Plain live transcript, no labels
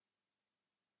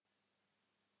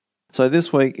So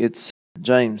this week it's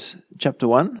James chapter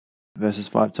 1, verses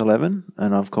 5 to 11,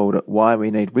 and I've called it Why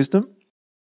We Need Wisdom.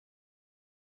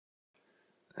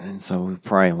 And so we'll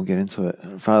pray and we'll get into it.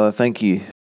 Father, thank you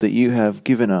that you have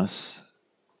given us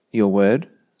your word.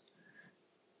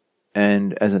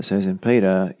 And as it says in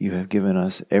Peter, you have given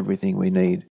us everything we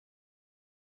need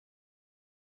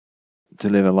to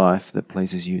live a life that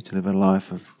pleases you, to live a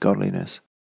life of godliness.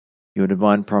 Your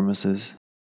divine promises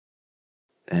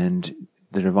and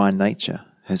the divine nature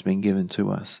has been given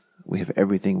to us. We have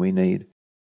everything we need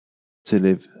to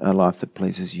live a life that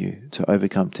pleases you, to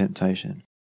overcome temptation,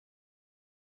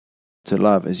 to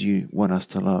love as you want us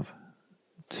to love,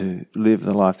 to live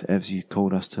the life as you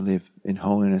called us to live in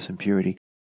holiness and purity.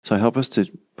 So help us to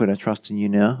put our trust in you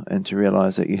now and to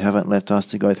realize that you haven't left us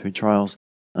to go through trials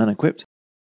unequipped,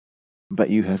 but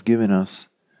you have given us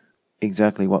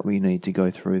exactly what we need to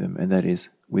go through them, and that is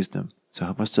wisdom. So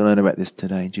help us to learn about this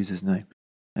today in Jesus' name.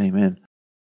 Amen.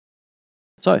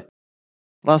 So,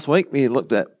 last week we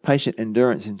looked at patient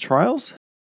endurance in trials,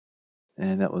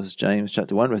 and that was James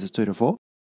chapter 1, verses 2 to 4.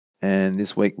 And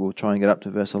this week we'll try and get up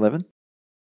to verse 11.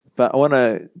 But I want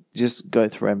to just go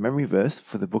through our memory verse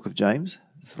for the book of James.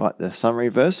 It's like the summary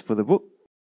verse for the book.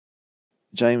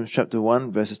 James chapter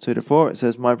 1, verses 2 to 4, it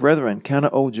says, "My brethren, count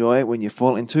it all joy when you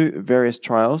fall into various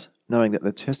trials, knowing that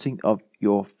the testing of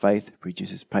your faith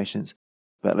produces patience.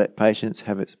 But let patience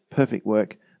have its perfect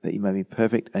work, that you may be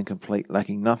perfect and complete,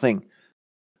 lacking nothing."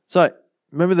 So,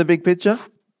 remember the big picture?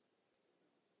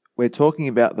 We're talking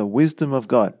about the wisdom of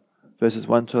God. Verses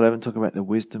 1 to 11 talk about the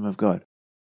wisdom of God.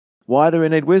 Why do we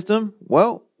need wisdom?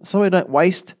 Well, so we don't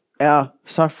waste our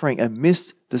suffering and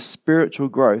miss the spiritual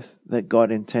growth that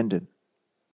God intended.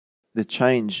 The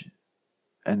change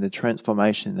and the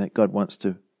transformation that God wants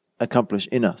to accomplish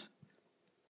in us.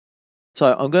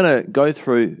 So I'm going to go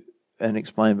through and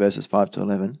explain verses 5 to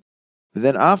 11. But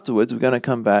then afterwards, we're going to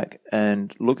come back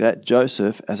and look at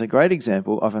Joseph as a great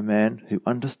example of a man who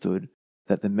understood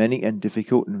that the many and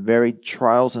difficult and varied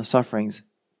trials and sufferings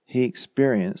he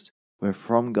experienced were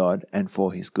from God and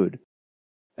for his good.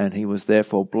 And he was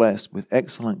therefore blessed with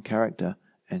excellent character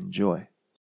and joy.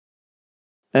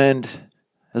 And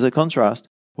as a contrast,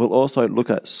 we'll also look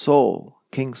at Saul,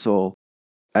 King Saul,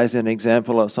 as an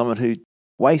example of someone who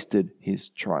wasted his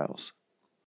trials.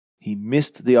 He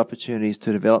missed the opportunities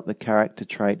to develop the character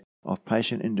trait of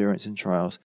patient endurance in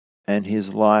trials, and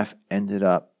his life ended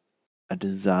up a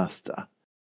disaster.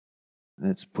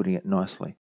 That's putting it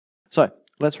nicely. So,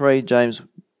 let's read James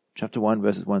chapter 1,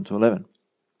 verses 1 to 11.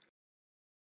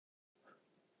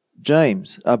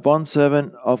 James, a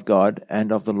bondservant of God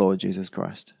and of the Lord Jesus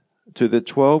Christ, to the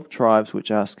 12 tribes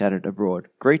which are scattered abroad,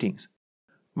 greetings.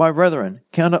 My brethren,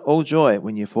 count it all joy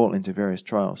when you fall into various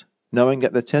trials, knowing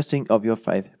that the testing of your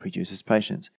faith produces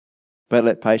patience. But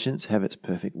let patience have its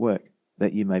perfect work,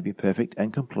 that you may be perfect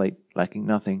and complete, lacking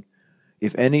nothing.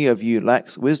 If any of you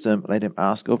lacks wisdom, let him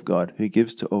ask of God, who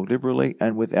gives to all liberally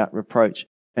and without reproach,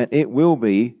 and it will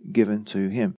be given to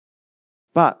him.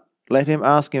 But let him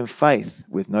ask in faith,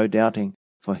 with no doubting,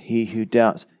 for he who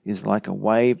doubts is like a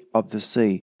wave of the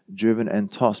sea, driven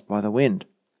and tossed by the wind.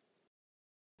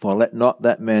 For let not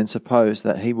that man suppose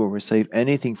that he will receive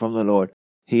anything from the Lord.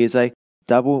 He is a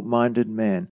double-minded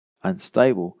man,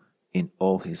 unstable in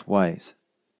all his ways.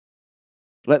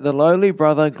 Let the lowly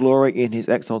brother glory in his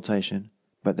exaltation,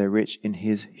 but the rich in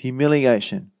his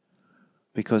humiliation,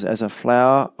 because as a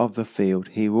flower of the field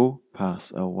he will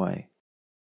pass away.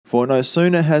 For no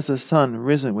sooner has the sun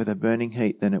risen with a burning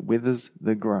heat than it withers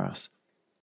the grass.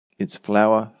 Its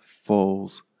flower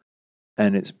falls,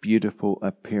 and its beautiful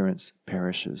appearance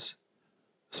perishes.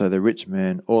 So the rich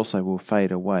man also will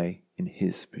fade away in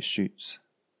his pursuits.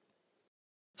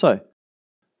 So,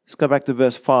 let's go back to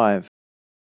verse 5.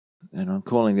 And I'm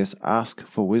calling this Ask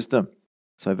for Wisdom.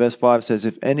 So verse 5 says,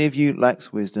 If any of you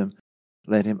lacks wisdom,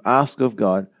 let him ask of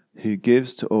God, who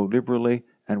gives to all liberally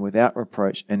and without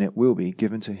reproach, and it will be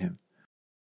given to him.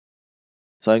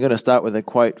 So I'm going to start with a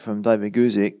quote from David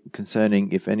Guzik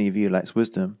concerning if any of you lacks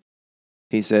wisdom.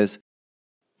 He says,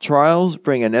 Trials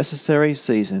bring a necessary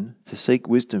season to seek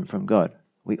wisdom from God.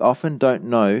 We often don't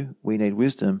know we need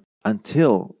wisdom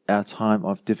until our time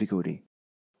of difficulty.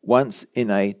 Once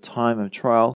in a time of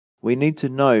trial, we need to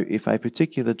know if a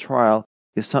particular trial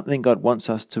is something God wants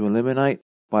us to eliminate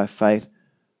by faith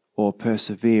or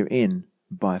persevere in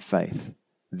by faith.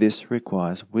 This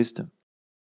requires wisdom.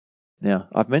 Now,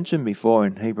 I've mentioned before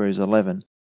in Hebrews 11,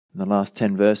 in the last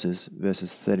 10 verses,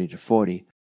 verses 30 to 40,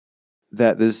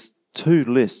 that there's two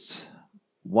lists.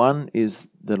 One is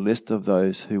the list of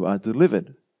those who are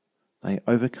delivered. They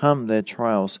overcome their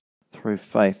trials through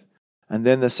faith. And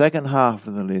then the second half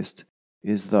of the list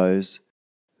is those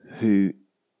who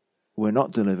were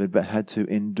not delivered but had to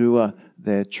endure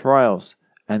their trials,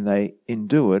 and they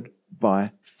endured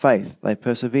by faith. They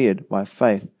persevered by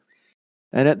faith.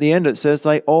 And at the end it says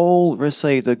they all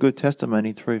received a good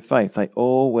testimony through faith. They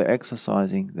all were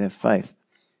exercising their faith.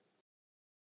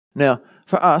 Now,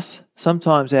 for us,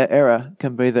 sometimes our error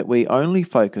can be that we only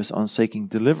focus on seeking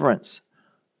deliverance.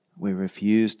 We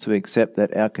refuse to accept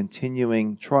that our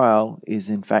continuing trial is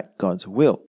in fact God's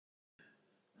will.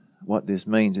 What this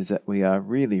means is that we are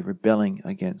really rebelling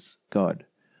against God.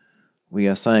 We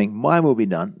are saying, my will be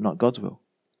done, not God's will.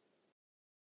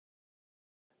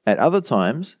 At other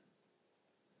times,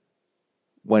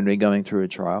 when we're going through a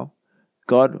trial,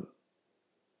 God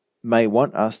may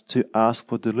want us to ask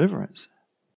for deliverance.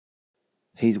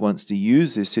 He wants to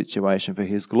use this situation for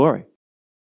His glory.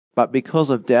 But because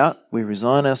of doubt, we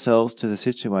resign ourselves to the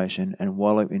situation and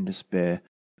wallow in despair,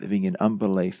 living in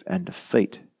unbelief and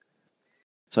defeat.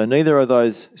 So neither of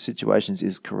those situations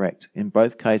is correct. In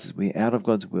both cases, we're out of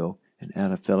God's will and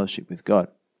out of fellowship with God.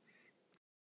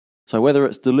 So whether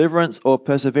it's deliverance or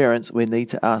perseverance, we need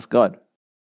to ask God,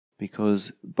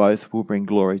 because both will bring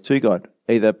glory to God.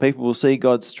 Either people will see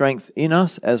God's strength in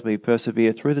us as we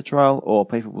persevere through the trial, or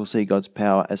people will see God's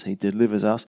power as He delivers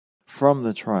us from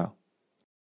the trial.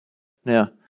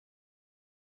 Now,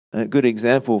 a good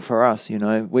example for us,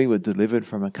 we were delivered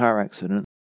from a car accident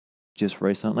just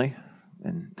recently,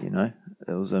 and,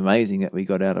 it was amazing that we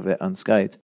got out of it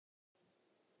unscathed.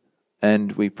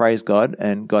 And we praise God,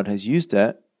 and God has used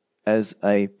that as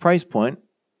a praise point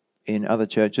in other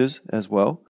churches as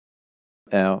well.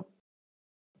 Our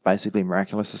basically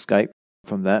miraculous escape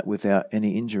from that without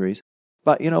any injuries.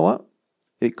 But you know what?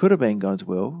 It could have been God's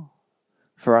will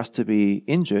for us to be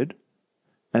injured,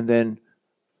 and then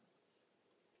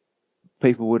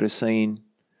people would have seen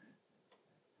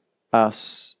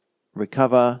us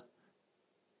recover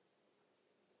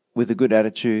with a good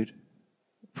attitude,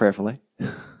 prayerfully,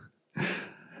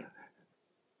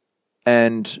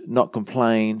 and not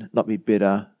complain, not be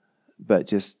bitter, but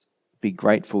just be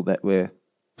grateful that we're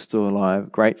still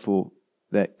alive, grateful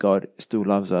that God still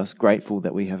loves us, grateful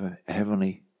that we have a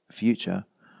heavenly future.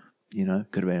 Could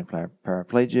have been a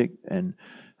paraplegic, and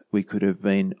we could have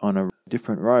been on a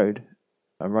different road,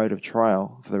 a road of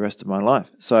trial for the rest of my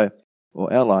life.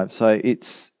 Or our lives. So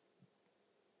it's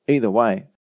either way,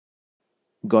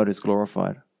 God is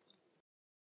glorified.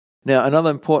 Now, another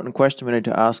important question we need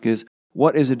to ask is,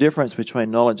 what is the difference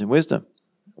between knowledge and wisdom?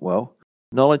 Well,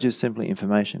 knowledge is simply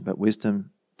information, but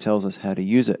wisdom tells us how to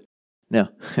use it. Now,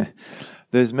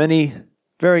 there's many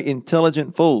very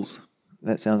intelligent fools.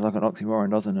 That sounds like an oxymoron,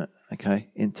 doesn't it? Okay,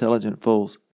 intelligent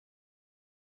fools.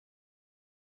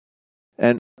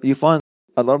 And you find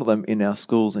a lot of them in our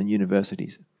schools and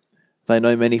universities. They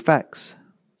know many facts.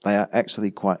 They are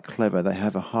actually quite clever. They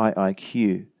have a high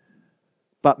IQ.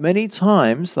 But many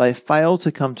times they fail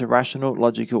to come to rational,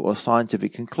 logical, or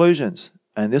scientific conclusions.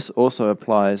 And this also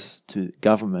applies to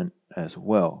government as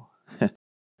well,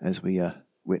 as we are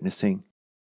witnessing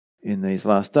in these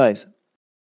last days.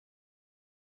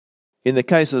 In the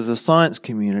case of the science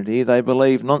community, they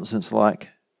believe nonsense like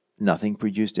nothing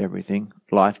produced everything,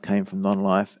 life came from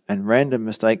non-life, and random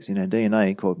mistakes in our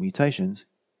DNA called mutations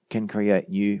can create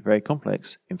new, very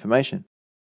complex information.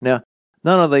 Now,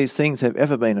 none of these things have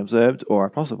ever been observed or are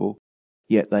possible,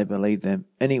 yet they believe them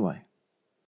anyway.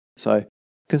 So,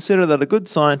 consider that a good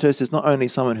scientist is not only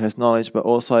someone who has knowledge, but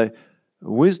also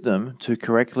wisdom to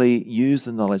correctly use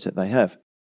the knowledge that they have.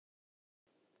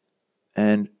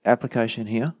 And application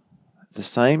here, the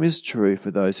same is true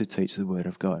for those who teach the Word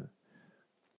of God.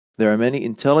 There are many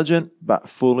intelligent but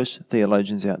foolish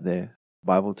theologians out there,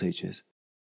 Bible teachers,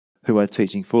 who are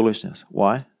teaching foolishness.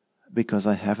 Why? Because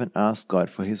they haven't asked God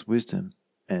for His wisdom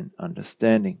and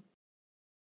understanding.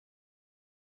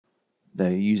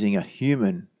 They're using a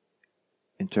human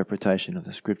interpretation of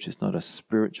the Scriptures, not a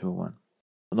spiritual one.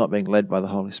 They're not being led by the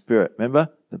Holy Spirit. Remember,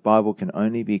 the Bible can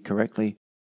only be correctly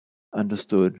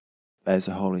understood as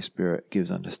the Holy Spirit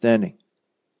gives understanding.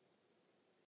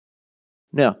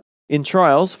 Now, in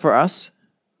trials for us,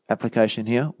 application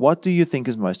here, what do you think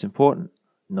is most important?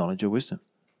 Knowledge or wisdom?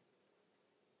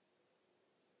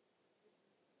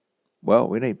 Well,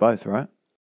 we need both, right?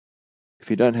 If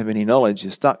you don't have any knowledge,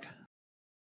 you're stuck.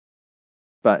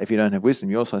 But if you don't have wisdom,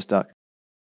 you're also stuck.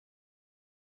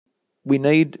 We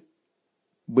need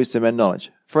wisdom and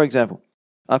knowledge. For example,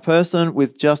 a person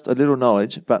with just a little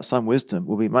knowledge but some wisdom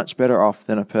will be much better off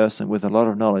than a person with a lot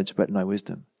of knowledge but no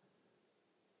wisdom.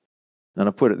 And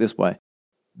I'll put it this way.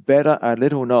 Better a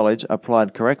little knowledge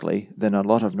applied correctly than a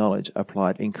lot of knowledge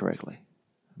applied incorrectly.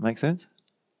 Make sense?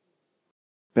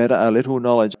 Better a little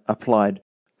knowledge applied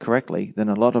correctly than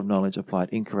a lot of knowledge applied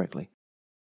incorrectly.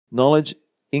 Knowledge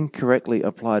incorrectly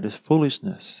applied is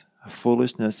foolishness.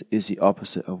 Foolishness is the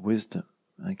opposite of wisdom.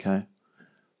 Okay?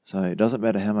 So it doesn't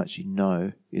matter how much you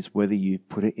know, it's whether you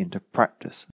put it into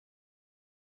practice.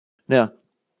 Now,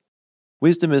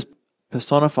 wisdom is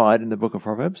personified in the book of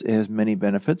Proverbs. It has many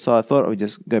benefits. So I thought I would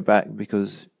just go back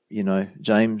because,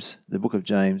 James, the book of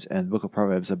James and the book of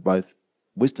Proverbs are both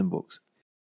wisdom books.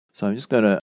 So I'm just going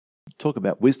to talk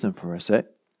about wisdom for a sec,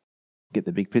 get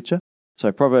the big picture.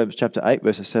 So Proverbs chapter 8,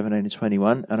 verses 17 to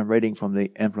 21, and I'm reading from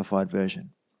the Amplified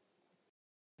Version.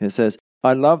 It says,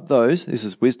 I love those, this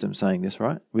is wisdom saying this,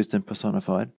 right? Wisdom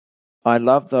personified. I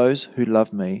love those who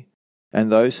love me,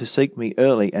 and those who seek me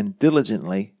early and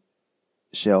diligently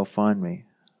shall find me.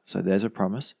 So there's a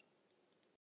promise.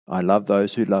 I love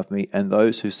those who love me, and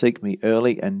those who seek me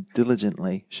early and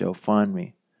diligently shall find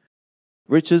me.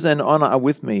 Riches and honor are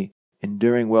with me,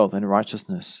 enduring wealth and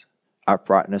righteousness,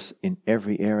 uprightness in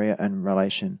every area and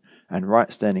relation, and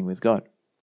right standing with God.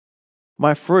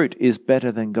 My fruit is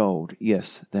better than gold,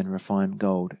 yes, than refined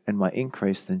gold, and my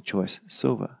increase than choice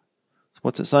silver. So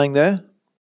what's it saying there?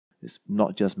 It's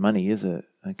not just money, is it?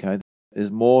 Okay, there's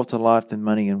more to life than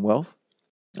money and wealth,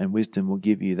 and wisdom will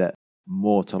give you that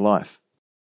more to life.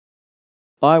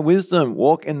 I, wisdom,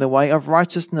 walk in the way of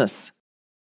righteousness,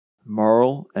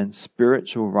 moral and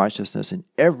spiritual righteousness in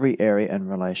every area and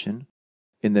relation,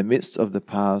 in the midst of the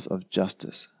paths of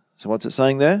justice. So what's it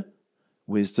saying there?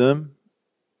 Wisdom,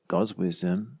 God's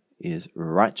wisdom, is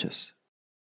righteous.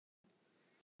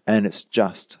 And it's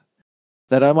just.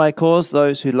 That I may cause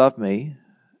those who love me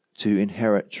to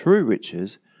inherit true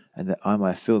riches, and that I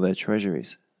may fill their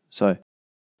treasuries. So,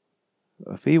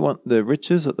 if you want the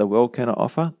riches that the world cannot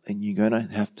offer, then you're going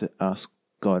to have to ask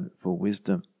God for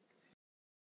wisdom.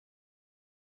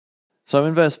 So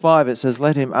in verse 5 it says,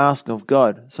 let him ask of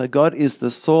God. So God is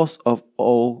the source of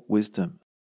all wisdom.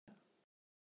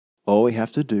 All we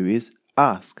have to do is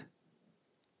ask.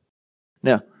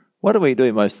 Now, what do we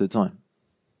do most of the time?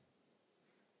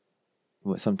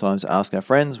 We sometimes ask our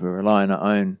friends, we rely on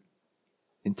our own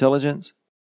intelligence,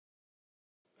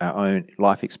 our own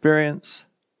life experience.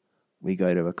 We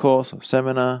go to a course or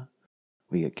seminar,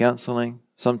 we get counselling.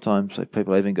 Sometimes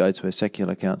people even go to a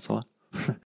secular counsellor.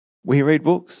 We read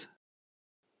books,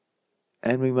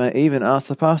 and we may even ask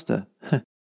the pastor.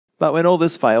 But when all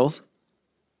this fails,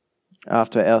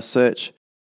 after our search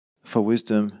for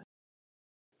wisdom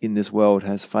in this world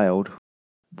has failed,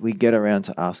 we get around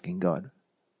to asking God.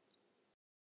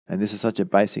 And this is such a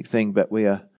basic thing, but we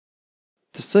are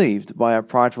deceived by our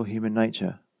prideful human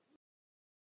nature.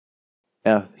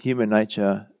 Our human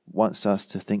nature wants us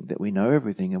to think that we know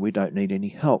everything and we don't need any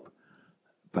help.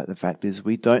 But the fact is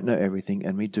we don't know everything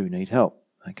and we do need help.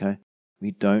 Okay?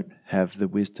 We don't have the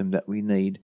wisdom that we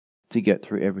need to get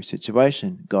through every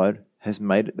situation. God has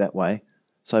made it that way,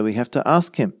 so we have to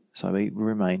ask Him. So we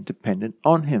remain dependent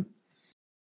on Him.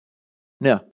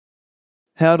 Now,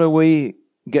 how do we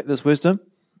get this wisdom?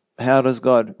 How does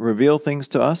God reveal things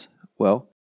to us? Well,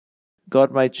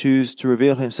 God may choose to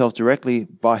reveal Himself directly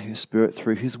by His Spirit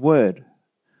through His Word.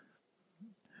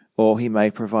 Or He may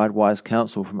provide wise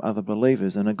counsel from other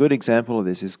believers. And a good example of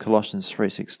this is Colossians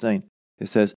 3:16. It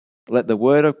says, let the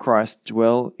word of Christ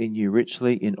dwell in you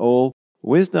richly in all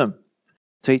wisdom,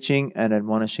 teaching and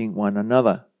admonishing one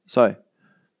another. So,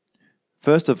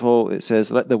 first of all, it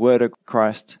says, let the word of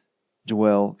Christ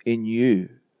dwell in you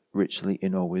richly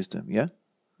in all wisdom. Yeah?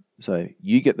 So,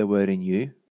 you get the word in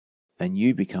you, and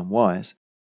you become wise.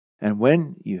 And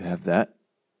when you have that,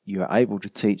 you are able to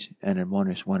teach and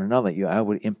admonish one another. You're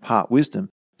able to impart wisdom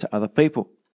to other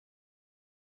people.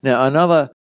 Now,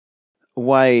 another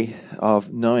way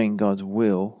of knowing God's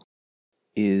will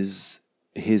is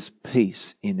His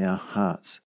peace in our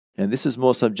hearts. And this is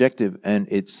more subjective, and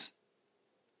it's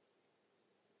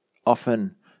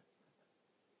often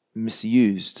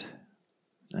misused.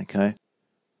 Okay?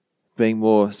 Being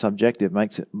more subjective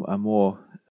makes it a more,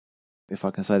 if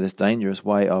I can say this, dangerous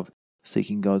way of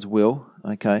seeking God's will.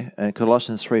 Okay? And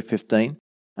Colossians 3:15,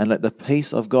 and let the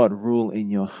peace of God rule in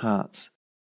your hearts.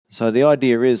 So the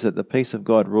idea is that the peace of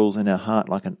God rules in our heart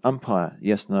like an umpire.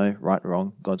 Yes, no, right,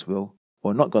 wrong, God's will,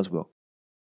 or not God's will.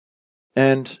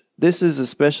 And this is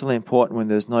especially important when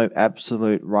there's no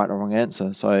absolute right or wrong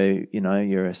answer. So,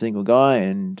 you're a single guy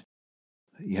and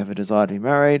you have a desire to be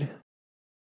married,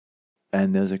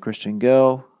 and there's a Christian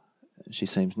girl, she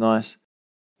seems nice.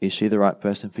 Is she the right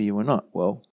person for you or not?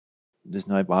 Well, there's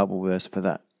no Bible verse for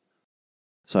that.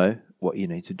 So what you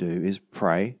need to do is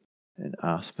pray and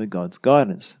ask for God's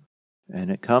guidance. And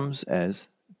it comes as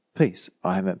peace.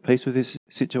 I am at peace with this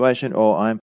situation, or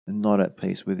I'm not at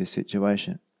peace with this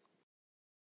situation.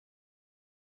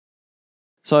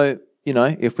 So,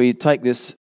 if we take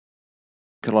this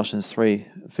Colossians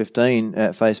 3:15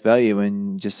 at face value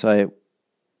and just say,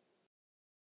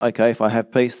 okay, if I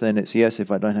have peace, then it's yes. If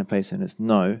I don't have peace, then it's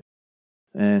no.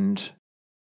 And,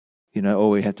 all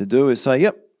we have to do is say,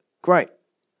 yep, great.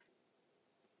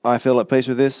 I feel at peace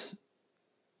with this.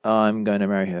 I'm going to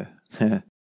marry her.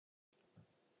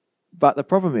 But the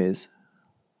problem is,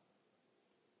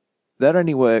 that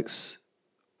only works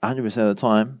 100% of the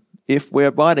time if we're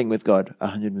abiding with God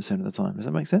 100% of the time. Does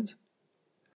that make sense?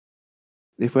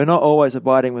 If we're not always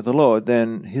abiding with the Lord,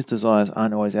 then His desires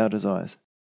aren't always our desires.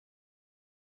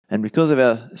 And because of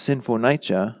our sinful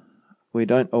nature, we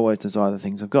don't always desire the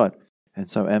things of God.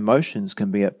 And so our emotions can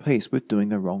be at peace with doing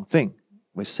the wrong thing.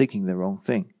 We're seeking the wrong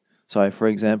thing. So, for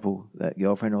example, that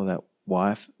girlfriend or that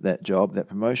wife, that job, that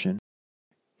promotion,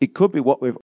 it could be what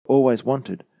we've always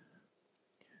wanted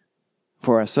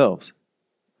for ourselves.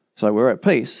 So we're at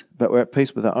peace, but we're at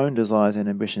peace with our own desires and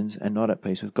ambitions and not at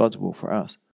peace with God's will for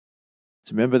us.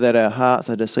 So remember that our hearts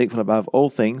are deceitful above all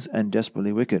things and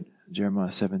desperately wicked.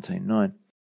 Jeremiah 17:9.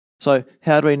 So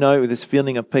how do we know if this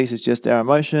feeling of peace is just our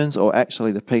emotions or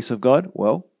actually the peace of God?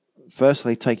 Well,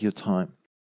 firstly, take your time.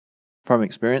 From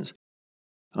experience,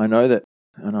 I know that,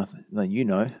 and I know you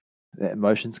know, that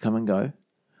emotions come and go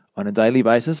on a daily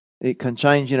basis. It can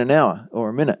change in an hour or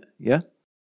a minute, yeah?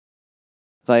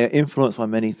 They are influenced by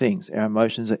many things. Our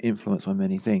emotions are influenced by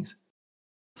many things.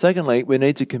 Secondly, we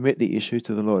need to commit the issue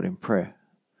to the Lord in prayer.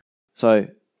 So,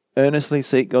 earnestly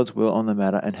seek God's will on the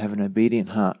matter and have an obedient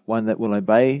heart, one that will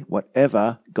obey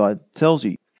whatever God tells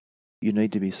you. You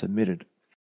need to be submitted.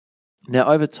 Now,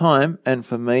 over time, and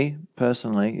for me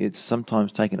personally, it's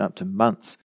sometimes taken up to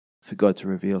months for God to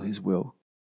reveal His will,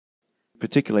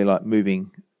 particularly like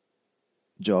moving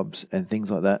jobs and things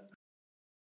like that.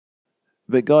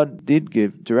 But God did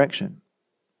give direction.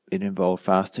 It involved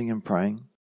fasting and praying.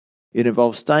 It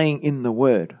involves staying in the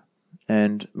Word.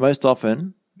 And most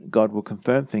often, God will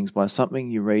confirm things by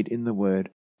something you read in the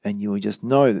Word, and you will just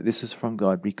know that this is from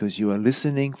God because you are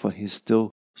listening for His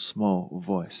still small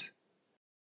voice.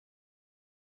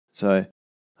 So,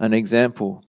 an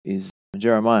example is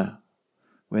Jeremiah.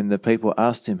 When the people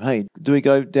asked him, hey, do we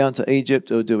go down to Egypt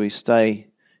or do we stay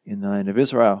in the land of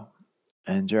Israel?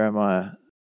 And Jeremiah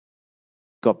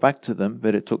got back to them,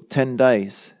 but it took 10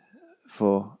 days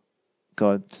for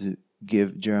God to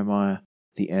give Jeremiah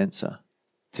the answer.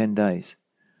 10 days.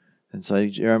 And so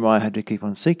Jeremiah had to keep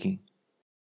on seeking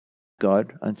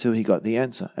God until he got the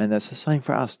answer. And that's the same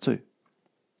for us too.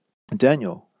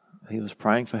 Daniel, he was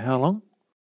praying for how long?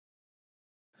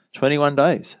 21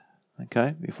 days,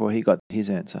 okay, before he got his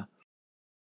answer.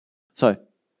 So,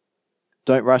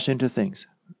 don't rush into things.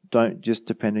 Don't just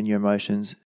depend on your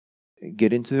emotions.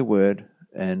 Get into the Word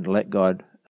and let God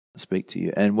speak to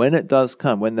you. And when it does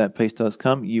come, when that peace does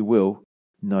come, you will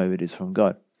know it is from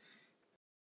God.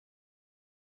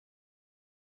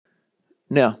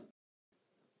 Now,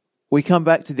 we come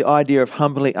back to the idea of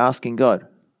humbly asking God.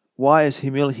 Why is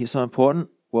humility so important?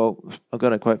 Well, I've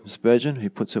got a quote from Spurgeon who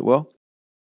puts it well.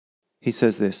 He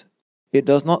says this, it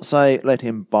does not say, let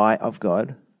him buy of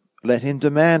God, let him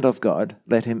demand of God,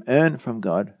 let him earn from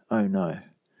God. Oh no.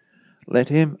 Let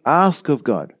him ask of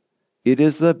God. It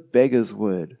is the beggar's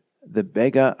word. The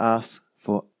beggar asks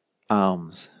for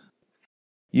alms.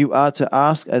 You are to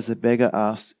ask as the beggar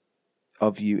asks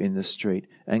of you in the street,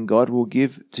 and God will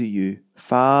give to you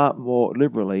far more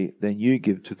liberally than you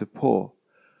give to the poor.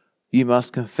 You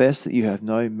must confess that you have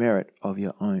no merit of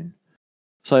your own.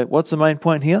 So what's the main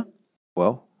point here?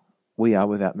 Well, we are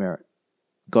without merit.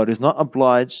 God is not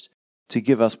obliged to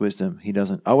give us wisdom. He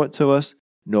doesn't owe it to us,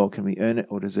 nor can we earn it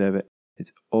or deserve it.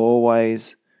 It's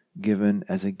always given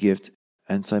as a gift,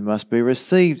 and so must be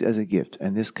received as a gift,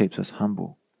 and this keeps us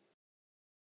humble.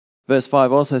 Verse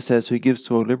 5 also says, who gives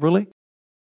to all liberally?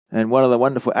 And one of the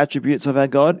wonderful attributes of our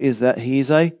God is that He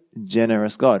is a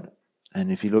generous God.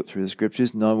 And if you look through the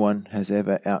scriptures, no one has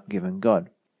ever outgiven God.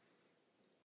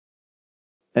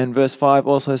 And verse 5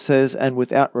 also says, and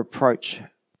without reproach,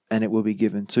 and it will be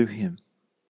given to him.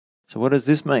 So what does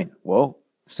this mean? Well,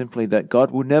 simply that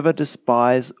God will never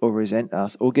despise or resent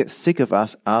us or get sick of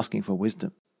us asking for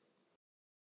wisdom.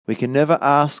 We can never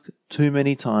ask too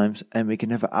many times, and we can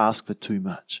never ask for too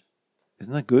much.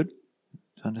 Isn't that good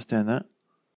to understand that?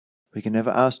 We can never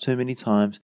ask too many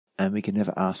times, and we can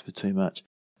never ask for too much.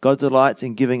 God delights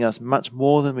in giving us much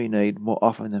more than we need, more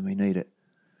often than we need it.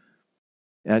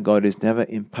 Our God is never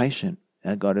impatient.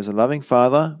 Our God is a loving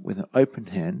Father with an open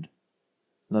hand,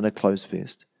 not a closed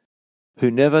fist, who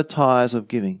never tires of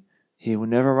giving. He will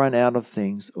never run out of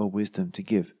things or wisdom to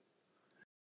give.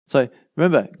 So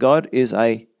remember, God is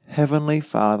a heavenly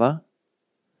Father.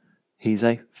 He's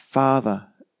a Father,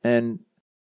 And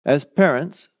as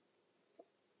parents,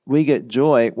 we get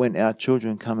joy when our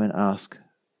children come and ask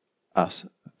us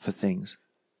for things,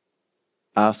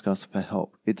 ask us for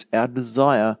help. It's our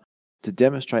desire to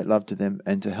demonstrate love to them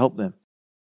and to help them.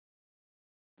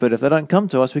 But if they don't come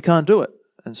to us, we can't do it.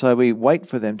 And so we wait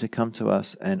for them to come to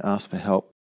us and ask for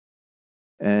help.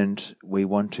 And we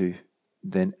want to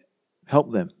then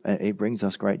help them. And it brings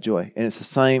us great joy. And it's the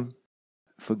same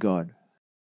for God.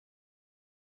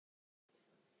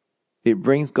 It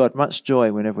brings God much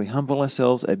joy whenever we humble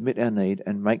ourselves, admit our need,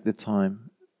 and make the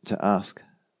time to ask.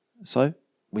 So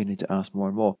we need to ask more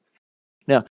and more.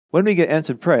 Now, when we get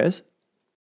answered prayers,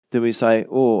 do we say,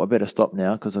 oh, I better stop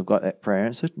now because I've got that prayer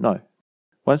answered? No.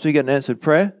 Once we get an answered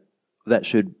prayer, that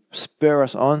should spur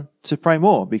us on to pray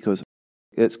more because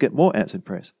let's get more answered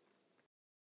prayers.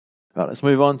 Right, let's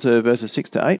move on to verses 6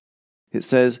 to 8. It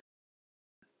says,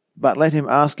 but let him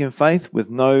ask in faith with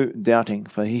no doubting,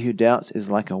 for he who doubts is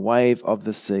like a wave of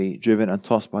the sea, driven and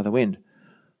tossed by the wind.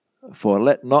 For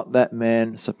let not that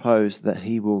man suppose that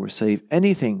he will receive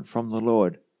anything from the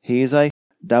Lord. He is a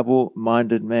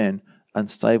double-minded man,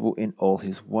 unstable in all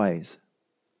his ways.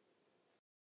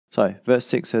 So, verse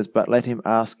 6 says, but let him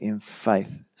ask in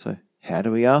faith. So, how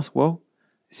do we ask? Well,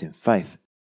 it's in faith.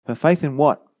 But faith in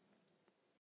what?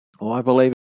 Well, I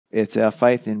believe it's our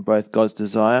faith in both God's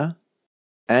desire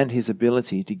and his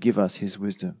ability to give us his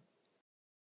wisdom.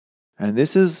 And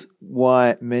this is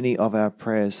why many of our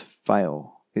prayers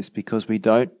fail. It's because we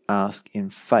don't ask in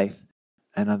faith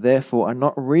and are therefore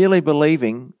not really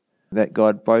believing that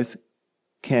God both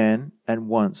can and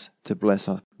wants to bless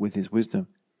us with his wisdom.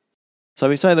 So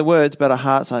we say the words, but our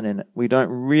hearts aren't in it. We don't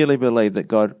really believe that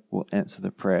God will answer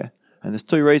the prayer. And there's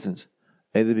two reasons.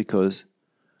 Either because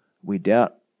we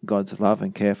doubt God's love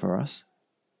and care for us,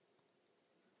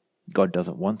 God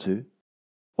doesn't want to,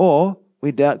 or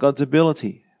we doubt God's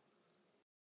ability.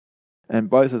 And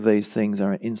both of these things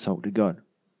are an insult to God.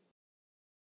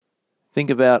 Think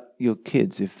about your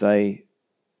kids if they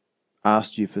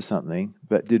asked you for something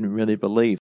but didn't really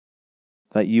believe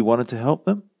that you wanted to help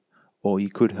them or you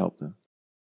could help them.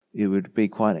 It would be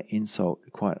quite an insult,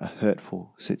 quite a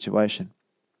hurtful situation.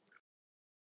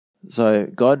 So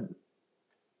God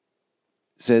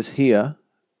says here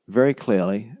very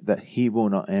clearly that he will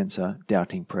not answer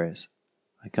doubting prayers.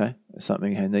 Okay? It's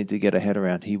something you need to get a head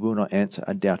around. He will not answer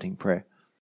a doubting prayer.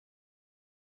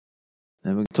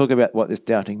 And we'll talk about what this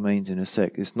doubting means in a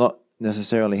sec. It's not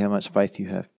necessarily how much faith you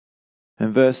have.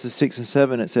 In verses 6 and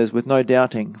 7 it says, with no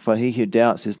doubting, for he who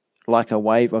doubts is like a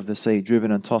wave of the sea,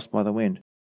 driven and tossed by the wind.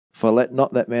 For let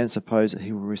not that man suppose that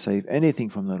he will receive anything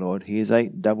from the Lord. He is a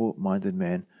double-minded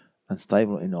man,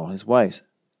 unstable in all his ways.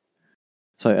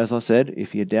 So as I said,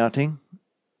 if you're doubting,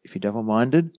 if you're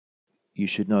double-minded, you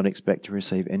should not expect to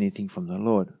receive anything from the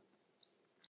Lord.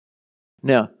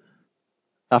 Now,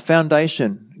 a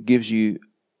foundation gives you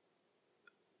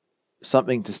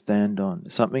something to stand on,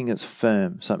 something that's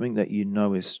firm, something that you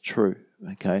know is true.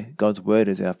 Okay? God's word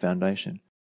is our foundation.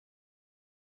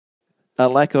 A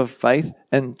lack of faith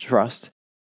and trust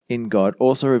in God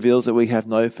also reveals that we have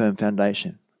no firm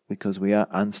foundation because we are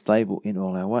unstable in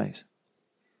all our ways.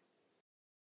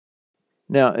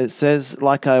 Now, it says,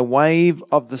 like a wave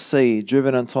of the sea,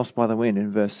 driven and tossed by the wind,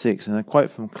 in verse 6. And a quote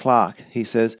from Clark, he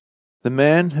says, the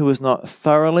man who is not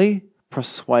thoroughly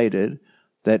persuaded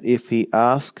that if he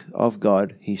ask of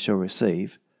God, he shall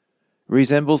receive,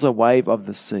 resembles a wave of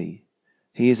the sea.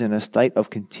 He is in a state of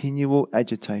continual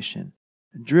agitation,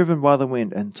 driven by the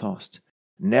wind and tossed,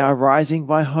 now rising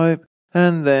by hope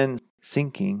and then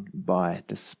sinking by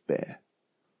despair.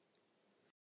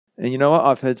 And you know what?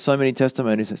 I've heard so many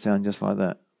testimonies that sound just like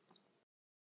that.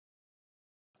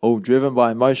 All driven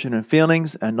by emotion and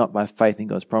feelings and not by faith in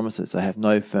God's promises. They have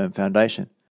no firm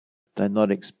foundation. They have not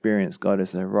experienced God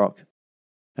as their rock.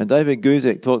 And David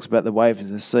Guzik talks about the wave of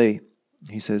the sea.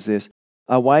 He says this,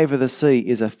 a wave of the sea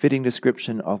is a fitting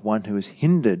description of one who is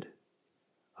hindered.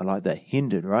 I like that,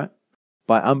 hindered, right?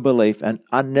 By unbelief and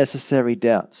unnecessary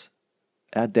doubts.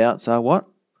 Our doubts are what?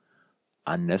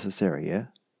 Unnecessary, yeah?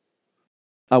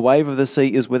 A wave of the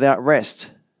sea is without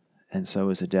rest, and so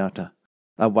is a doubter.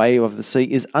 A wave of the sea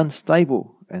is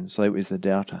unstable, and so is the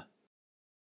doubter.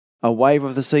 A wave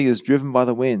of the sea is driven by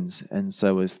the winds, and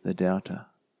so is the doubter.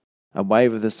 A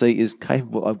wave of the sea is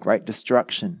capable of great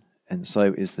destruction, and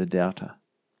so is the doubter.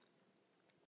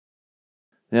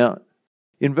 Now,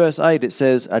 in verse 8 it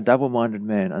says, a double-minded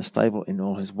man, unstable in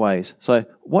all his ways. So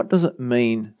what does it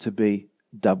mean to be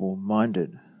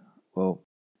double-minded? Well,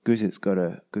 Guzik's got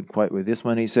a good quote with this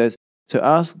one. He says, to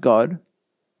ask God,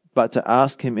 but to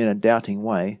ask him in a doubting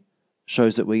way,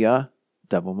 shows that we are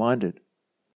double-minded.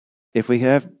 If we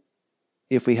have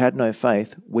if we had no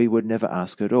faith, we would never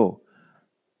ask at all.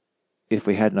 If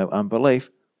we had no unbelief,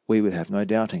 we would have no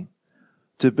doubting.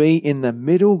 To be in the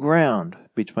middle ground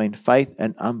between faith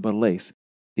and unbelief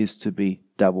is to be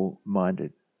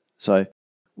double-minded. So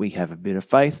we have a bit of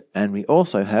faith and we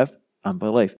also have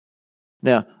unbelief.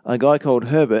 Now, a guy called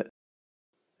Herbert,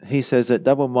 he says that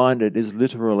double-minded is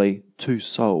literally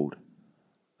two-souled.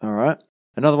 All right?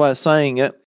 Another way of saying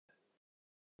it,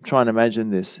 try and imagine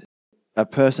this. A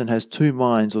person has two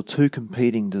minds or two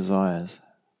competing desires,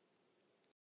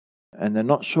 and they're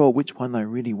not sure which one they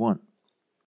really want.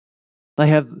 They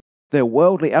have their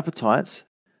worldly appetites,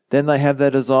 then they have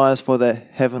their desires for their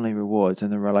heavenly rewards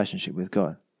and the relationship with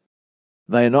God.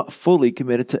 They are not fully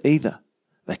committed to either.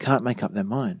 They can't make up their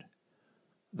mind.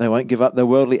 They won't give up their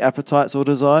worldly appetites or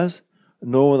desires,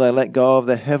 nor will they let go of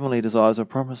their heavenly desires or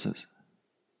promises.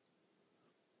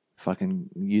 If I can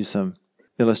use some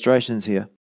illustrations here,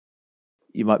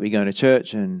 you might be going to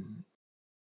church and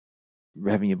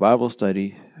having your Bible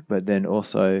study, but then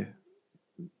also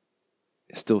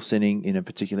still sinning in a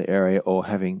particular area or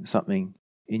having something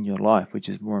in your life which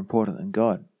is more important than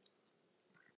God.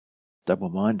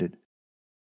 Double-minded.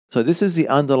 So this is the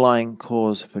underlying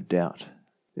cause for doubt.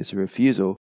 It's a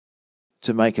refusal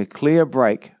to make a clear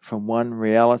break from one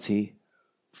reality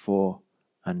for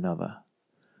another.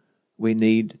 We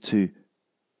need to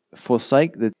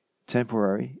forsake the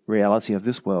temporary reality of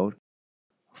this world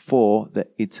for the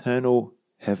eternal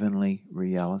heavenly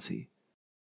reality.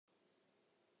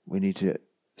 We need to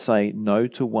say no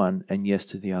to one and yes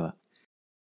to the other.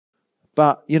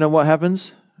 But you know what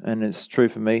happens? And it's true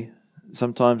for me.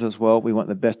 Sometimes as well, we want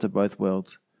the best of both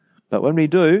worlds. But when we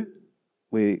do,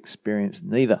 we experience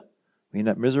neither. We end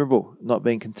up miserable, not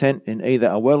being content in either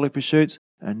our worldly pursuits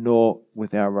and nor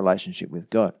with our relationship with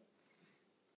God.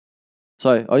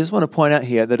 So I just want to point out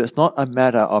here that it's not a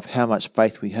matter of how much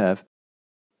faith we have.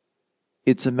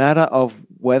 It's a matter of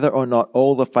whether or not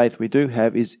all the faith we do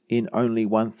have is in only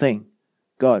one thing,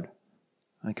 God.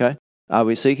 Okay? Are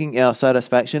we seeking our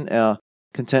satisfaction, our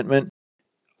contentment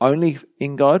only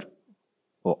in God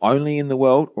or only in the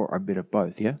world or a bit of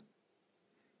both, yeah?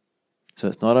 So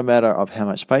it's not a matter of how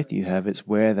much faith you have, it's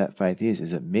where that faith is.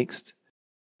 Is it mixed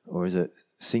or is it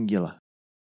singular?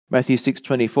 Matthew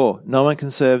 6:24, no one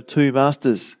can serve two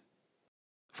masters,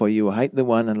 for you will hate the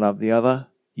one and love the other.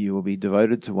 You will be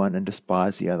devoted to one and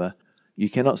despise the other. You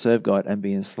cannot serve God and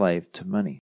be enslaved to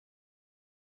money.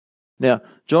 Now,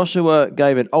 Joshua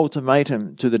gave an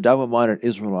ultimatum to the double-minded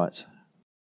Israelites.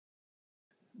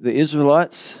 The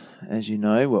Israelites, as you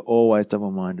know, were always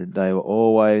double-minded. They were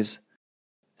always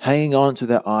hanging on to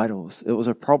their idols. It was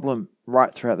a problem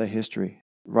right throughout their history,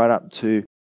 right up to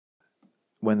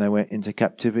when they went into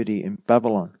captivity in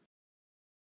Babylon.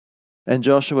 And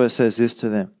Joshua says this to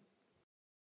them,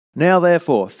 now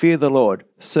therefore, fear the Lord,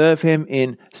 serve him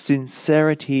in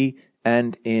sincerity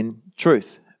and in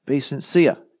truth. Be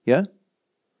sincere, yeah?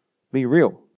 Be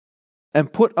real.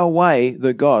 And put away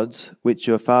the gods which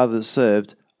your fathers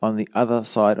served on the other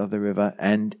side of the river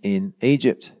and in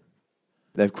Egypt.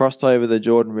 They've crossed over the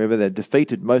Jordan River, they've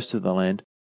defeated most of the land.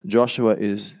 Joshua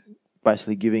is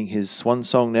basically giving his swan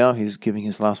song now, he's giving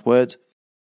his last words.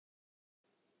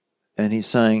 And he's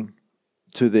saying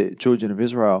to the children of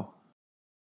Israel,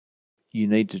 you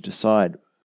need to decide.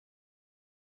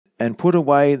 And put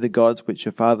away the gods which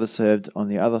your father served on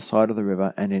the other side of the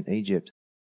river and in Egypt.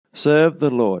 Serve the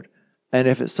Lord. And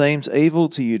if it seems evil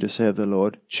to you to serve the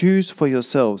Lord, choose for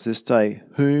yourselves this day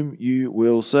whom you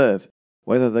will serve,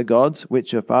 whether the gods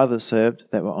which your fathers served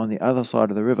that were on the other side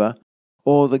of the river,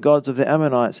 or the gods of the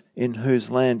Ammonites in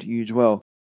whose land you dwell.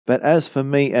 But as for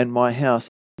me and my house,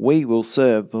 we will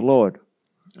serve the Lord.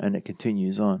 And it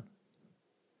continues on.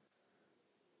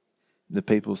 The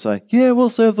people say, yeah, we'll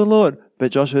serve the Lord.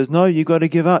 But Joshua says, no, you've got to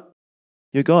give up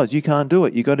your gods. You can't do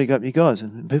it. You've got to give up your gods.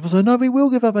 And people say, no, we will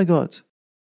give up our gods.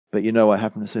 But you know what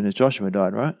happened as soon as Joshua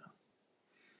died, right?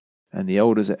 And the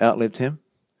elders that outlived him,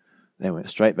 they went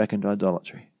straight back into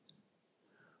idolatry.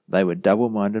 They were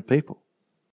double-minded people.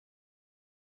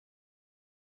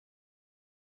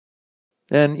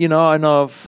 And, I know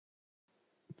of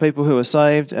people who are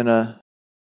saved and are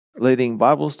leading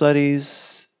Bible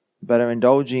studies, but are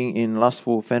indulging in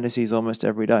lustful fantasies almost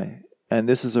every day. And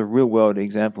this is a real-world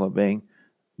example of being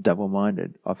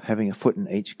double-minded, of having a foot in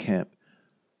each camp,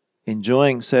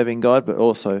 enjoying serving God, but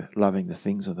also loving the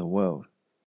things of the world.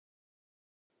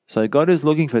 So God is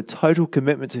looking for total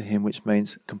commitment to Him, which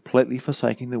means completely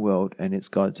forsaking the world and its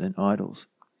gods and idols.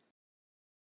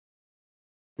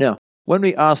 Now, when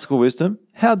we ask for wisdom,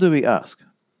 how do we ask?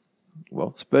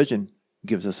 Well, Spurgeon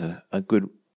gives us a good,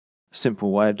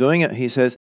 simple way of doing it. He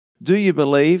says, do you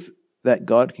believe that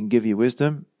God can give you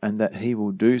wisdom and that he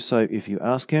will do so if you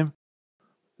ask him,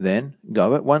 then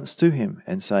go at once to him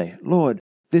and say, Lord,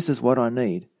 this is what I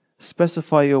need.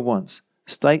 Specify your wants.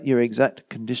 State your exact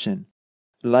condition.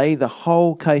 Lay the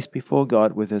whole case before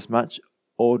God with as much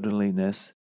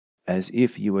orderliness as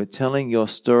if you were telling your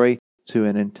story to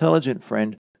an intelligent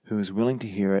friend who is willing to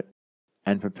hear it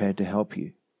and prepared to help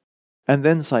you. And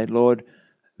then say, Lord,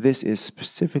 this is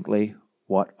specifically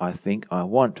what I think I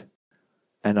want,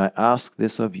 and I ask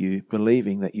this of you,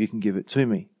 believing that you can give it to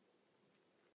me.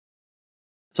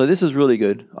 So this is really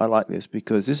good. I like this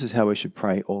because this is how we should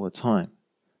pray all the time.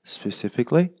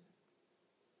 Specifically,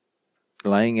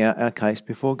 laying out our case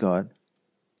before God,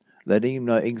 letting him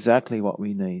know exactly what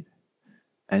we need,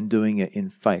 and doing it in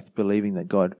faith, believing that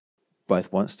God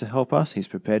both wants to help us, he's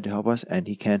prepared to help us, and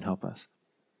he can help us.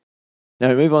 Now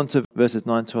we move on to verses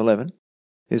 9 to 11.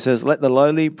 It says, Let the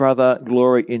lowly brother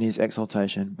glory in his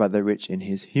exaltation, but the rich in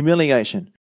his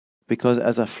humiliation, because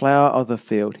as a flower of the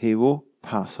field he will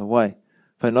pass away.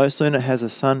 For no sooner has the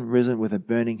sun risen with a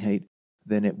burning heat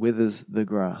than it withers the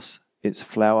grass. Its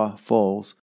flower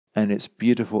falls, and its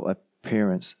beautiful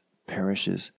appearance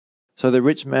perishes. So the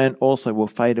rich man also will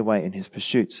fade away in his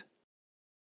pursuits.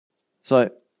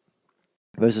 So,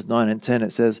 verses 9 and 10,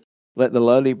 it says, Let the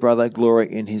lowly brother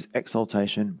glory in his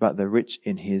exaltation, but the rich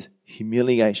in his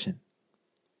humiliation.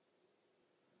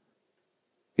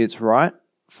 It's right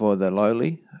for the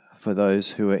lowly, for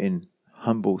those who are in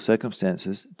humble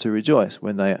circumstances, to rejoice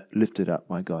when they are lifted up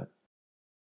by God.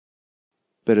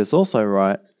 But it's also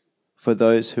right for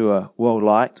those who are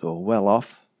well-liked or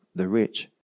well-off, the rich,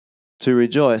 to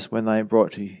rejoice when they are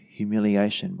brought to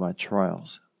humiliation by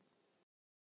trials.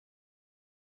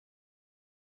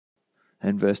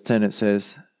 And verse 10 it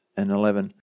says, and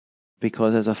 11,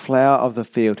 Because as a flower of the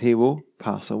field he will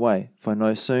pass away, for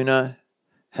no sooner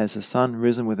has the sun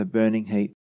risen with a burning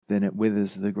heat than it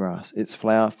withers the grass. Its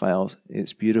flower fails,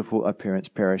 its beautiful appearance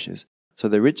perishes. So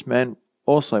the rich man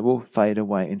also will fade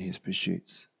away in his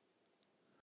pursuits.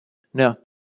 Now,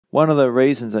 one of the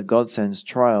reasons that God sends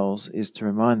trials is to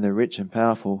remind the rich and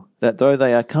powerful that though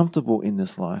they are comfortable in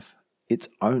this life, it's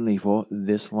only for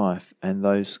this life, and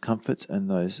those comforts and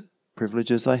those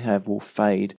privileges they have will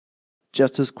fade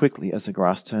just as quickly as the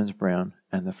grass turns brown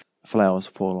and the flowers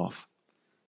fall off.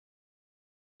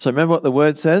 So remember what the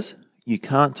word says? You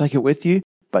can't take it with you,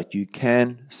 but you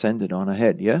can send it on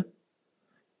ahead, yeah?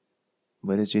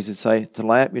 Where does Jesus say to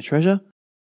lay up your treasure?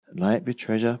 Lay up your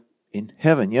treasure in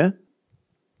heaven, yeah?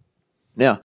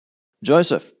 Now,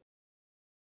 Joseph,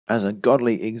 as a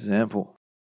godly example.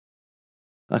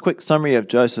 A quick summary of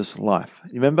Joseph's life.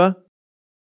 You remember?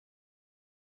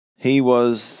 He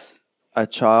was a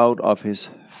child of his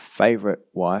favorite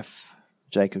wife,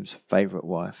 Jacob's favorite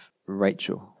wife,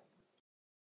 Rachel.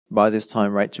 By this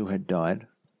time, Rachel had died,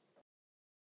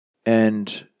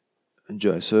 and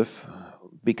Joseph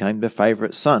became the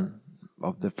favorite son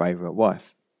of the favorite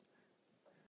wife.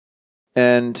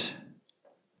 And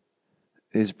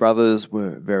his brothers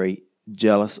were very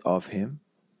jealous of him.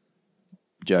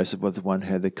 Joseph was the one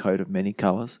who had the coat of many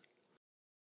colors.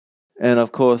 And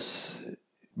of course,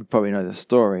 you probably know the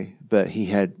story, but he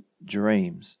had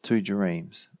dreams, 2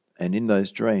 dreams. And in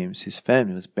those dreams, his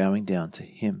family was bowing down to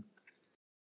him.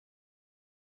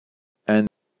 And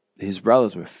his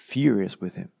brothers were furious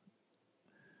with him.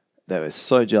 They were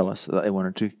so jealous that they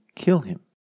wanted to kill him.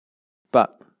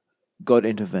 But God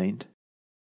intervened,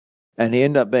 and he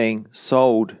ended up being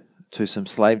sold to some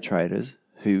slave traders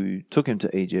who took him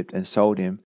to Egypt and sold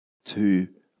him to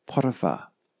Potiphar.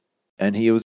 And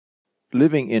he was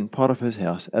living in Potiphar's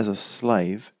house as a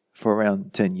slave for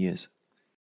around 10 years.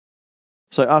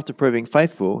 So after proving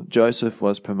faithful, Joseph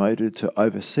was promoted to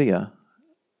overseer,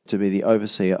 to be the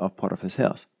overseer of Potiphar's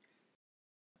house.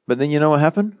 But then you know what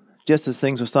happened? Just as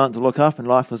things were starting to look up and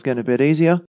life was getting a bit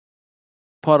easier,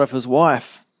 Potiphar's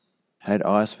wife had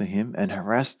eyes for him and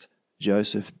harassed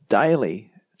Joseph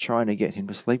daily, trying to get him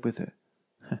to sleep with her.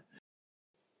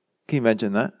 Can you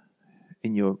imagine that?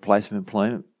 In your place of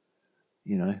employment,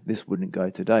 you know, this wouldn't go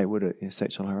today, would it?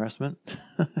 Sexual harassment.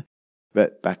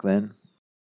 But back then,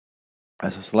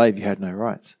 as a slave, you had no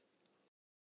rights.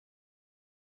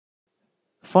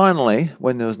 Finally,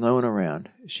 when there was no one around,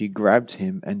 she grabbed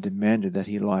him and demanded that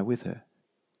he lie with her,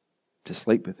 to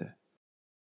sleep with her.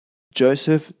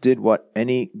 Joseph did what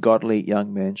any godly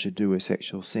young man should do with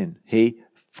sexual sin. He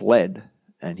fled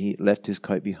and he left his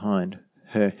coat behind,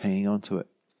 her hanging onto it.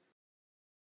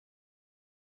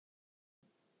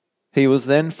 He was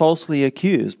then falsely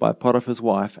accused by Potiphar's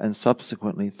wife and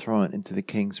subsequently thrown into the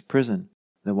king's prison,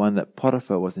 the one that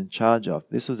Potiphar was in charge of.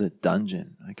 This was a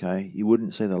dungeon, okay? You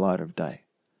wouldn't see the light of day.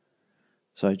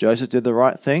 So Joseph did the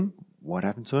right thing, what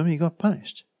happened to him? He got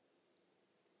punished.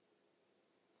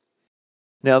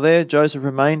 Now there Joseph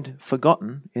remained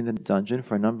forgotten in the dungeon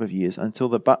for a number of years until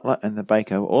the butler and the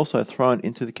baker were also thrown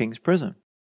into the king's prison.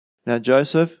 Now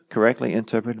Joseph correctly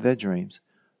interpreted their dreams.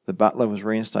 The butler was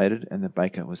reinstated and the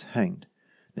baker was hanged.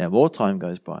 Now more time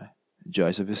goes by.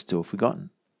 Joseph is still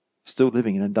forgotten, still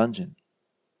living in a dungeon.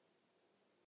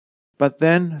 But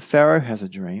then Pharaoh has a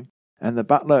dream, and the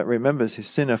butler remembers his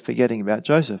sin of forgetting about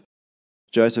Joseph.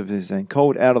 Joseph is then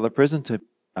called out of the prison to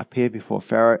appear before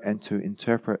Pharaoh and to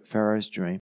interpret Pharaoh's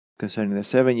dream concerning the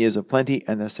 7 years of plenty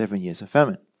and the 7 years of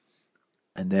famine.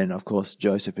 And then, of course,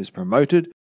 Joseph is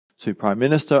promoted to Prime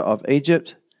Minister of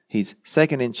Egypt. He's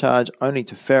second in charge only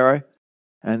to Pharaoh.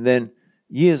 And then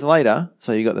years later,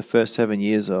 so you got the first 7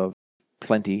 years of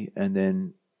plenty and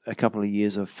then a couple of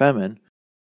years of famine.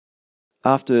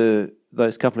 After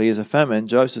those couple of years of famine,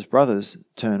 Joseph's brothers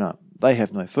turn up. They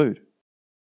have no food.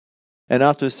 And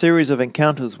after a series of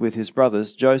encounters with his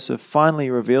brothers, Joseph finally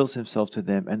reveals himself to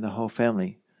them, and the whole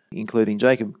family, including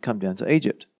Jacob, come down to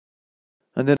Egypt.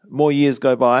 And then more years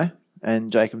go by,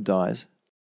 and Jacob dies.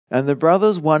 And the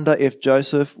brothers wonder if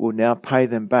Joseph will now pay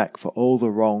them back for all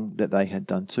the wrong that they had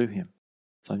done to him.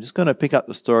 So I'm just going to pick up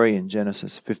the story in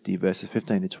Genesis 50, verses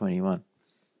 15 to 21.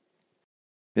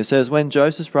 It says, "When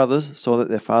Joseph's brothers saw that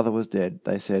their father was dead,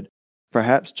 they said,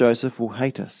 'Perhaps Joseph will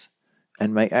hate us,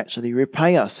 and may actually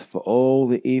repay us for all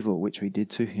the evil which we did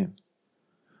to him.'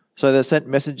 So they sent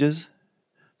messengers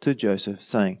to Joseph,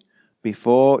 saying,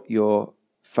 'Before your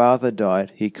father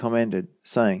died, he commanded,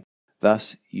 saying,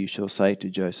 Thus you shall say to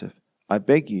Joseph, I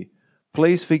beg you,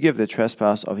 please forgive the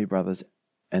trespass of your brothers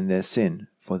and their sin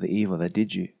for the evil they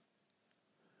did you.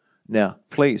 Now,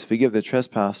 please forgive the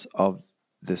trespass of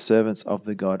the servants of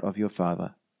the God of your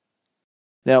father.'"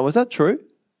 Now, was that true?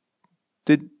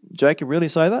 Did Jacob really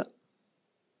say that?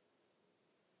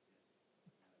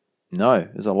 No,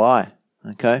 it's a lie.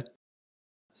 Okay?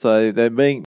 So they're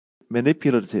being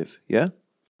manipulative, yeah?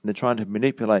 They're trying to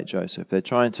manipulate Joseph. They're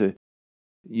trying to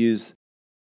use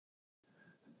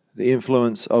the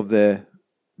influence of their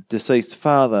deceased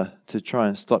father to try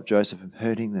and stop Joseph from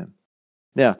hurting them.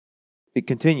 Now, it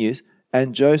continues,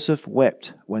 "And Joseph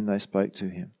wept when they spoke to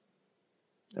him."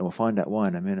 And we'll find out why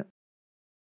in a minute.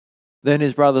 "Then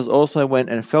his brothers also went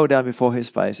and fell down before his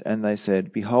face, and they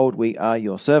said, 'Behold, we are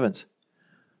your servants.'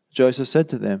 Joseph said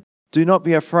to them, 'Do not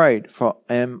be afraid, for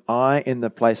am I in the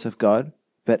place of God?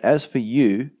 But as for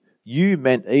you, you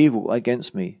meant evil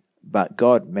against me, but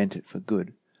God meant it for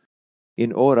good,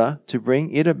 in order to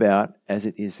bring it about as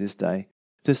it is this day,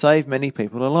 to save many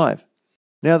people alive.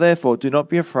 Now therefore, do not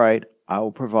be afraid, I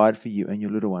will provide for you and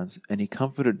your little ones.' And he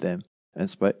comforted them and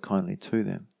spoke kindly to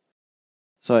them."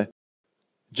 So,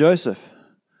 Joseph,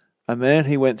 a man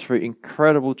who went through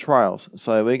incredible trials.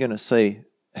 So we're going to see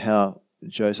how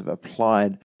Joseph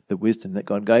applied the wisdom that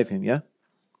God gave him, yeah?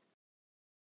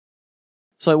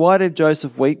 So why did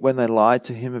Joseph weep when they lied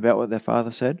to him about what their father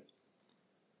said?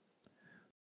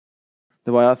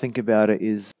 The way I think about it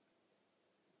is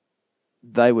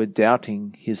they were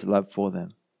doubting his love for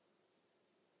them.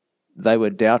 They were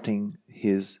doubting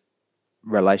his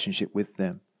relationship with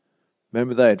them.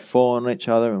 Remember, they had fallen on each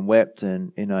other and wept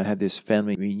and, had this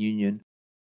family reunion.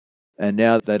 And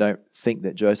now they don't think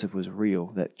that Joseph was real,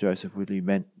 that Joseph really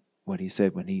meant what he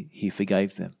said when he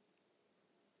forgave them.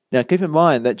 Now keep in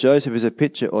mind that Joseph is a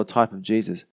picture or type of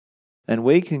Jesus, and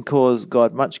we can cause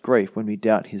God much grief when we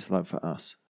doubt his love for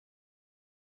us.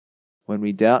 When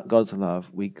we doubt God's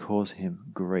love, we cause him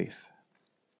grief.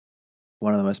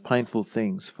 One of the most painful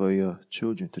things for your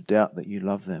children, to doubt that you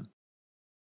love them.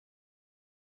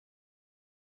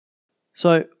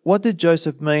 So, what did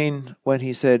Joseph mean when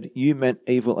he said, "You meant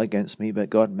evil against me, but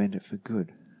God meant it for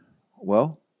good"?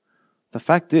 Well, the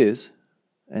fact is,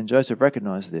 and Joseph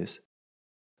recognized this,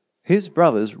 his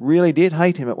brothers really did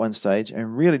hate him at one stage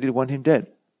and really did want him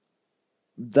dead.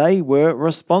 They were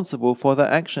responsible for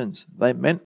their actions. They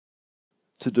meant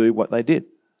to do what they did.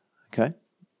 Okay?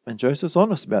 And Joseph's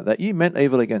honest about that. You meant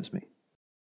evil against me.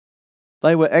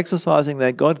 They were exercising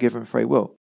their God-given free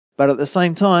will. But at the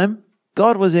same time,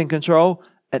 God was in control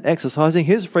and exercising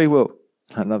his free will.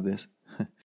 I love this.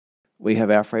 We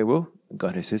have our free will, and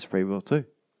God has his free will too.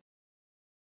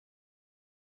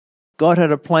 God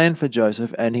had a plan for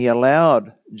Joseph, and he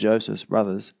allowed Joseph's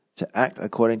brothers to act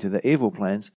according to their evil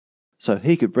plans so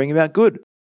he could bring about good.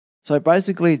 So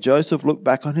basically, Joseph looked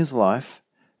back on his life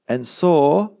and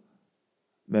saw,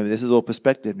 remember this is all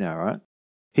perspective now, right?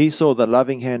 He saw the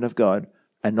loving hand of God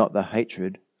and not the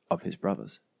hatred of his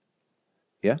brothers.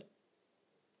 Yeah?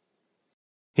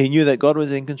 He knew that God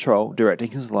was in control,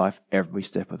 directing his life every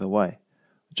step of the way.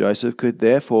 Joseph could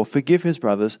therefore forgive his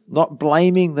brothers, not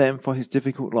blaming them for his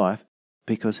difficult life,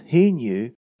 because he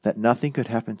knew that nothing could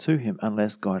happen to him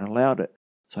unless God allowed it.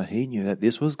 So he knew that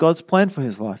this was God's plan for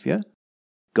his life, yeah?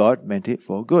 God meant it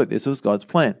for good. This was God's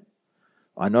plan.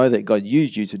 I know that God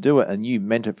used you to do it and you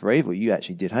meant it for evil. You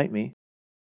actually did hate me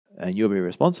and you'll be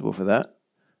responsible for that.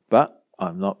 But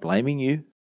I'm not blaming you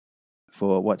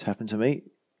for what's happened to me.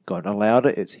 God allowed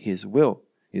it. It's his will.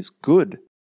 It's good.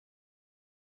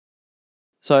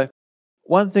 So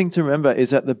one thing to remember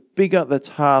is that the bigger the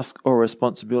task or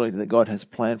responsibility that God has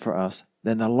planned for us,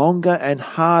 then the longer and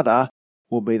harder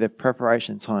will be the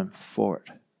preparation time for it.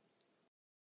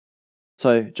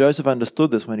 So Joseph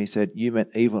understood this when he said, you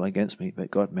meant evil against me,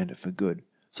 but God meant it for good.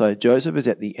 So Joseph is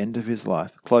at the end of his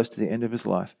life, close to the end of his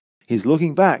life. He's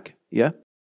looking back, yeah?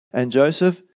 And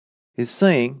Joseph is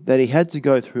seeing that he had to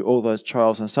go through all those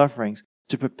trials and sufferings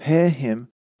to prepare him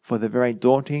for the very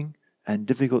daunting and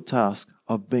difficult task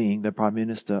of being the Prime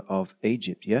Minister of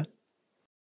Egypt, yeah?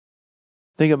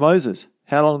 Think of Moses.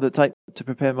 How long did it take to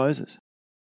prepare Moses?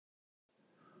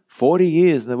 40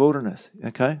 years in the wilderness,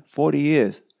 okay? 40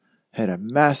 years. Had a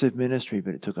massive ministry,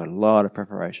 but it took a lot of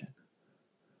preparation.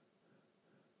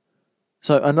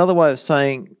 So another way of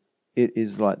saying it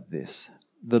is like this.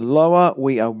 The lower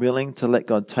we are willing to let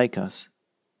God take us,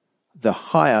 the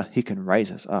higher he can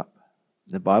raise us up.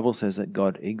 The Bible says that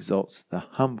God exalts the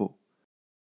humble.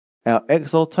 Our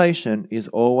exaltation is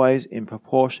always in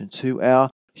proportion to our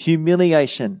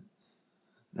humiliation.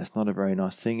 That's not a very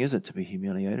nice thing, is it, to be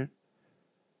humiliated?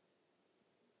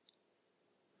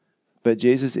 But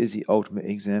Jesus is the ultimate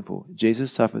example.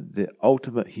 Jesus suffered the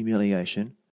ultimate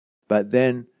humiliation, but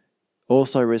then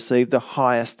also received the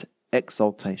highest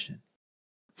exaltation.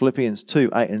 Philippians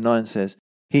 2:8-9 says,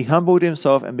 he humbled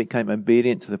himself and became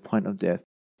obedient to the point of death,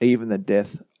 even the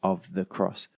death of the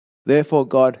cross. Therefore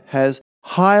God has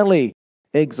highly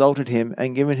exalted him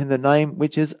and given him the name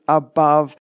which is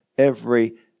above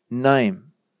every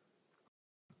name.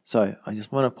 So I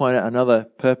just want to point out another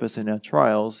purpose in our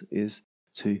trials is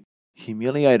to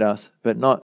humiliate us, but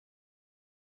not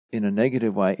in a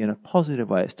negative way, in a positive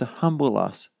way. It's to humble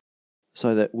us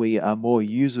so that we are more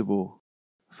usable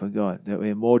for God, that we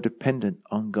are more dependent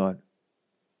on God.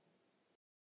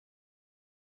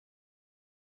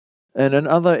 And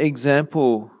another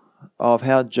example of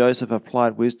how Joseph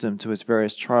applied wisdom to his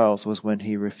various trials was when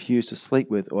he refused to sleep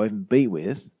with or even be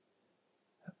with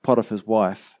Potiphar's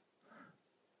wife.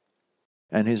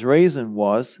 And his reason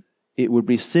was it would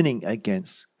be sinning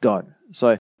against God.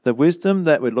 So the wisdom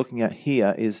that we're looking at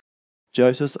here is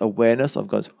Joseph's awareness of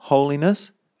God's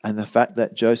holiness and the fact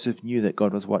that Joseph knew that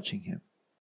God was watching him.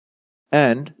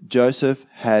 And Joseph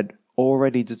had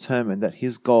already determined that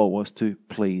his goal was to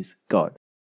please God.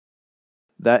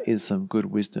 That is some good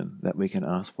wisdom that we can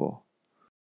ask for.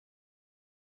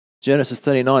 Genesis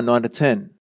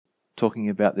 39:9-10, talking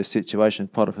about this situation,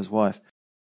 Potiphar's wife.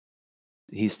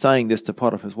 He's saying this to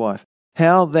Potiphar's wife.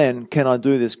 How then can I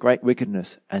do this great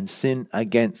wickedness and sin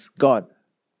against God?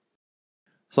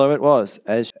 So it was,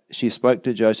 as she spoke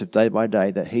to Joseph day by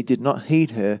day, that he did not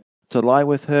heed her to lie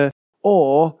with her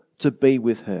or to be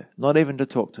with her, not even to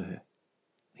talk to her.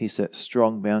 He set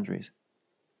strong boundaries.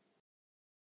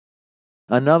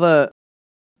 Another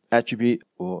attribute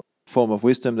or form of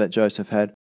wisdom that Joseph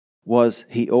had was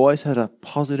he always had a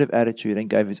positive attitude and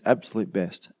gave his absolute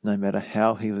best, no matter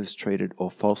how he was treated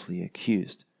or falsely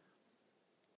accused.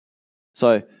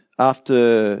 So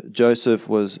after Joseph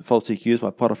was falsely accused by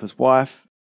Potiphar's wife,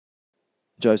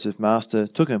 Joseph's master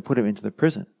took him and put him into the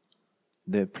prison,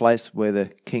 the place where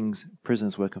the king's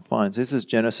prisoners were confined. This is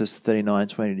Genesis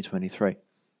 39:20-23.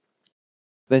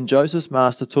 Then Joseph's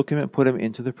master took him and put him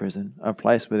into the prison, a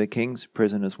place where the king's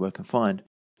prisoners were confined.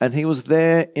 And he was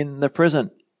there in the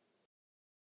prison.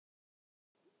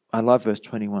 I love verse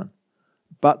 21.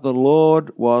 But the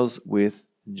Lord was with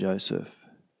Joseph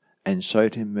and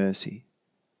showed him mercy.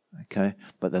 Okay,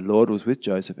 but the Lord was with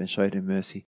Joseph and showed him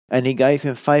mercy. And he gave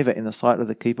him favor in the sight of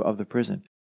the keeper of the prison.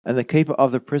 And the keeper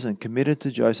of the prison committed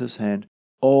to Joseph's hand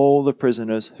all the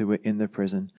prisoners who were in the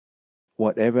prison.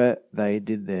 Whatever they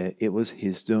did there, it was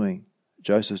his doing,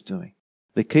 Joseph's doing.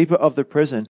 The keeper of the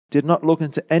prison did not look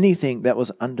into anything that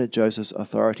was under Joseph's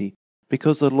authority,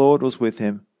 because the Lord was with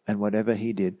him, and whatever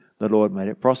he did, the Lord made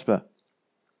it prosper.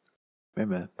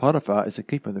 Remember, Potiphar is the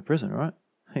keeper of the prison, right?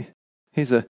 He's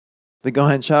the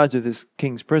guy in charge of this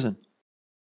king's prison.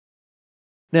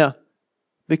 Now,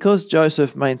 because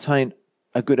Joseph maintained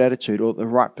a good attitude or the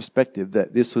right perspective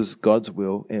that this was God's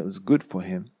will and it was good for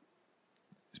him,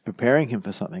 it's preparing him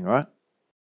for something, right?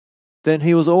 Then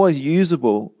he was always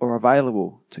usable or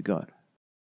available to God.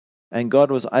 And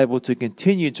God was able to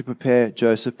continue to prepare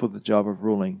Joseph for the job of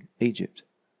ruling Egypt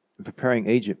and preparing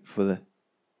Egypt for the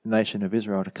nation of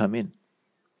Israel to come in.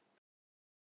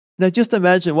 Now just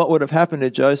imagine what would have happened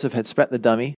if Joseph had spat the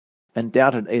dummy and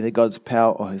doubted either God's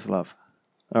power or his love.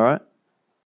 All right?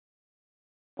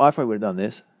 I probably would have done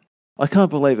this. I can't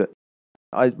believe it.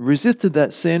 I resisted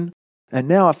that sin and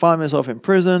now I find myself in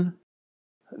prison.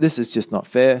 This is just not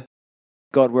fair.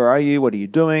 God, where are you? What are you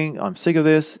doing? I'm sick of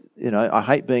this. I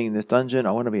hate being in this dungeon.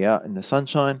 I want to be out in the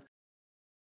sunshine.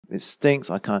 It stinks.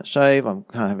 I can't shave. I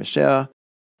can't have a shower.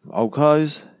 Old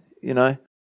clothes.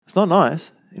 It's not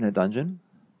nice in a dungeon.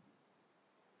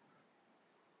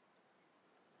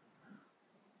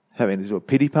 Having to do a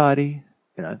pity party.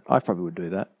 I probably would do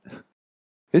that.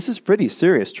 This is pretty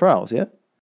serious trials, yeah?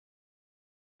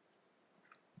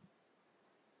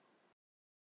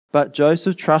 But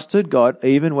Joseph trusted God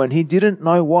even when he didn't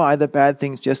know why the bad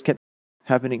things just kept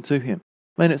happening to him.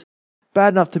 I mean, it's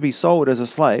bad enough to be sold as a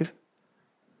slave,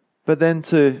 but then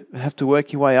to have to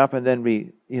work your way up and then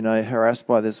be, harassed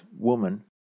by this woman,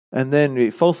 and then be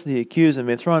falsely accused and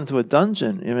be thrown into a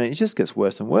dungeon. It just gets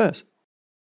worse and worse.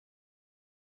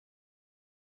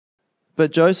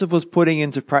 But Joseph was putting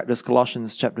into practice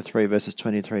Colossians chapter 3, verses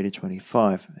 23 to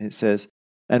 25. It says,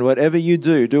 "And whatever you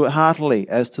do, do it heartily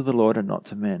as to the Lord and not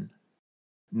to men,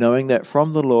 knowing that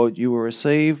from the Lord you will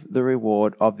receive the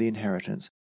reward of the inheritance.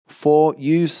 For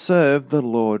you serve the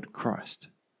Lord Christ.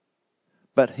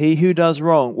 But he who does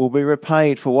wrong will be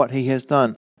repaid for what he has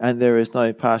done, and there is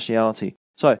no partiality."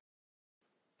 So,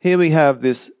 here we have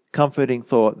this comforting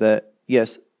thought that,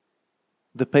 yes,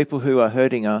 the people who are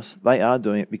hurting us, they are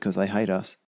doing it because they hate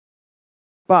us.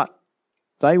 But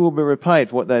they will be repaid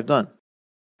for what they've done.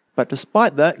 But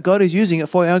despite that, God is using it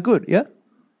for our good, yeah?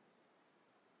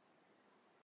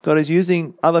 God is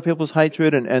using other people's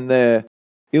hatred and their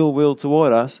ill will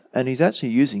toward us, and he's actually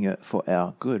using it for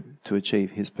our good to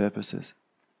achieve his purposes.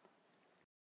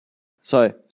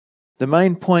 So, the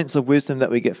main points of wisdom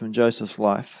that we get from Joseph's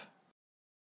life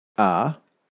are,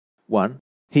 1,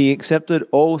 he accepted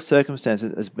all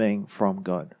circumstances as being from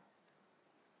God.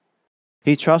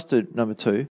 He trusted, number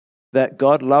 2, that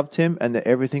God loved him and that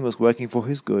everything was working for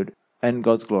his good and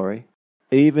God's glory,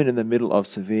 even in the middle of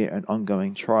severe and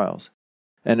ongoing trials.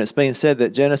 And it's been said that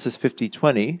Genesis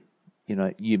 50:20,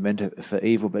 you meant it for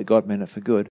evil, but God meant it for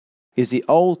good, is the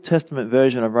Old Testament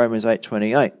version of Romans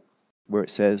 8:28, where it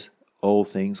says, all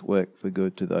things work for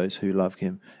good to those who love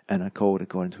him and are called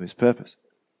according to his purpose.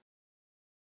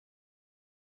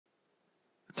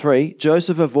 3,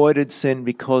 Joseph avoided sin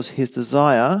because his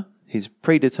desire, his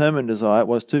predetermined desire,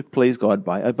 was to please God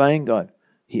by obeying God.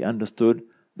 He understood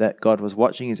that God was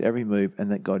watching his every move and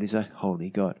that God is a holy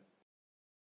God.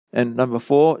 And number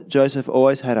 4, Joseph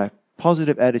always had a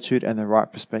positive attitude and the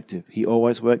right perspective. He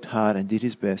always worked hard and did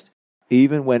his best,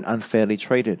 even when unfairly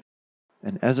treated.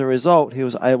 And as a result, he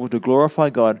was able to glorify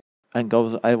God, and God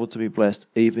was able to be blessed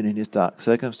even in his dark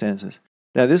circumstances.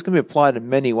 Now, this can be applied in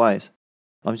many ways.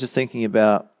 I'm just thinking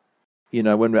about,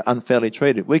 when we're unfairly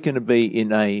treated. We can be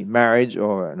in a marriage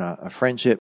or in a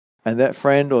friendship, and that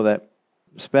friend or that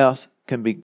spouse can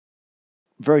be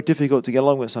very difficult to get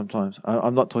along with sometimes.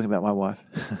 I'm not talking about my wife.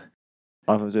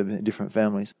 I've lived in different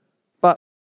families. But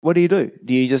what do?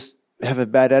 Do you just have a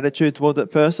bad attitude toward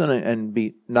that person and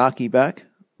be narky back?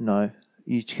 No.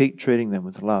 You keep treating them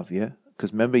with love, yeah?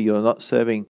 Because remember, you're not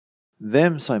serving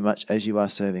them so much as you are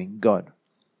serving God.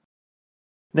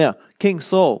 Now, King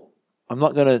Saul, I'm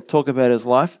not going to talk about his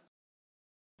life,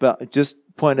 but just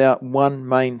point out one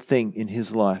main thing in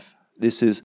his life. This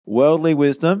is worldly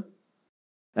wisdom,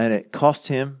 and it cost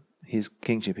him his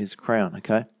kingship, his crown,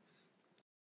 okay?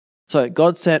 So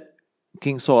God set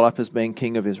King Saul up as being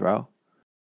king of Israel,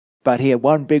 but he had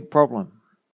one big problem.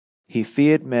 He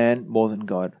feared man more than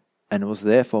God, and was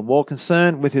therefore more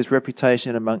concerned with his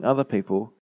reputation among other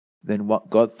people than what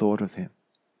God thought of him.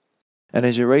 And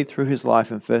as you read through his life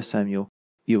in 1 Samuel,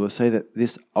 you will see that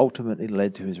this ultimately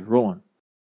led to his ruin.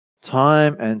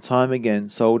 Time and time again,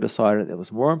 Saul decided that it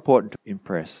was more important to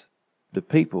impress the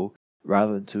people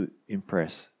rather than to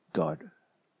impress God.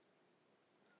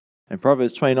 And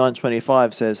Proverbs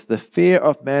 29:25 says, "The fear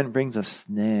of man brings a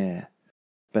snare,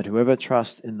 but whoever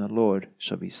trusts in the Lord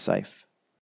shall be safe."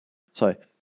 So,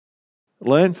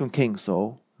 learn from King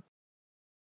Saul.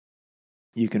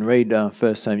 You can read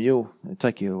 1 Samuel. It'll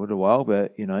take you a little while,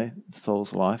 but,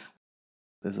 Saul's life.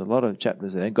 There's a lot of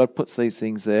chapters there. God puts these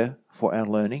things there for our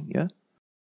learning, yeah?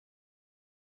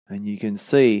 And you can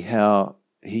see how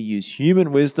he used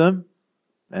human wisdom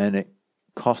and it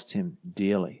cost him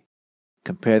dearly.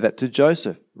 Compare that to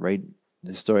Joseph. Read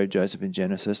the story of Joseph in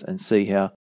Genesis and see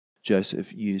how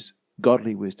Joseph used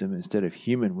godly wisdom instead of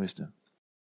human wisdom.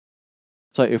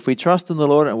 So if we trust in the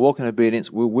Lord and walk in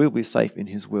obedience, we will be safe in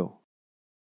His will.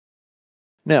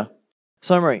 Now,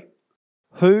 summary.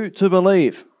 Who to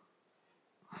believe?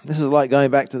 This is like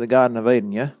going back to the Garden of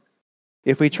Eden, yeah?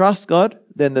 If we trust God,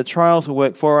 then the trials will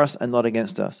work for us and not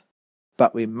against us.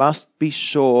 But we must be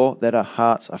sure that our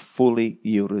hearts are fully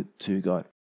yielded to God.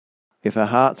 If our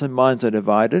hearts and minds are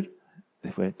divided,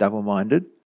 if we're double-minded,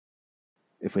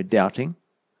 if we're doubting,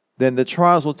 then the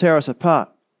trials will tear us apart.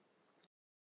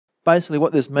 Basically,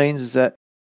 what this means is that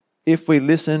if we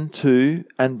listen to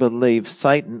and believe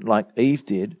Satan like Eve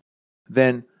did,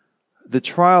 then the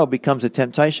trial becomes a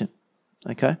temptation.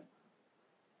 Okay?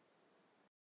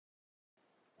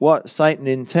 What Satan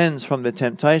intends from the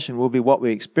temptation will be what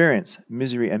we experience,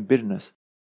 misery and bitterness.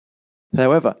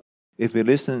 However, if we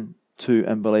listen to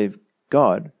and believe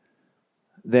God,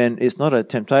 then it's not a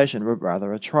temptation, but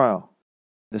rather a trial.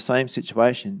 The same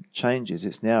situation changes.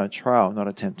 It's now a trial, not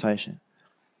a temptation.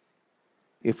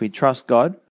 If we trust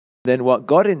God, then what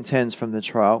God intends from the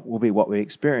trial will be what we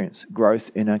experience, growth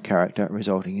in our character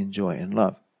resulting in joy and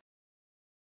love.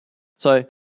 So,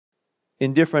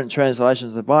 in different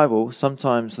translations of the Bible,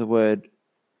 sometimes the word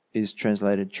is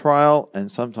translated trial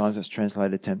and sometimes it's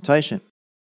translated temptation.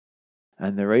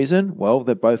 And the reason? Well,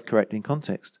 they're both correct in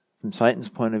context. From Satan's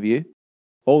point of view,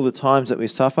 all the times that we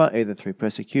suffer, either through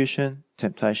persecution,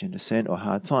 temptation to sin, or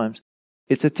hard times,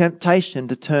 it's a temptation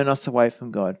to turn us away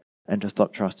from God and to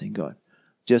stop trusting God,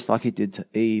 just like He did to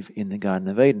Eve in the Garden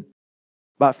of Eden.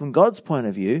 But from God's point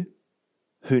of view,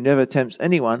 who never tempts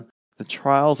anyone, the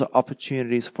trials are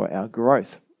opportunities for our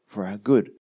growth, for our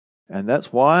good. And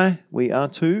that's why we are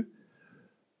to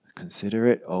consider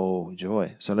it all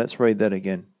joy. So let's read that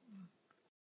again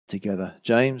together.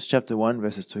 James chapter 1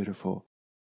 verses 2 to 4.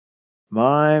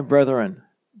 My brethren,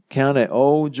 count it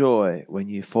all joy when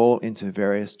you fall into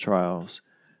various trials,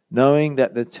 knowing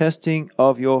that the testing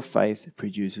of your faith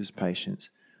produces patience.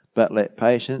 But let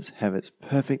patience have its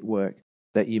perfect work,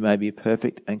 that you may be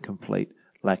perfect and complete,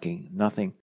 lacking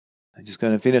nothing. I'm just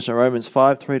going to finish on Romans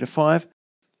 5, 3 to 5.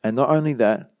 And not only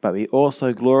that, but we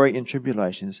also glory in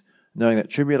tribulations, knowing that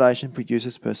tribulation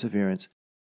produces perseverance.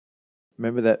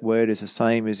 Remember that word is the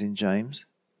same as in James,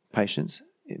 patience.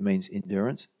 It means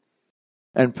endurance.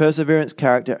 And perseverance,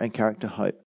 character, and character,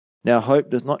 hope. Now hope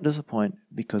does not disappoint,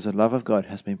 because the love of God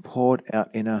has been poured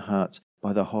out in our hearts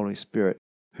by the Holy Spirit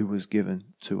who was given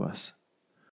to us.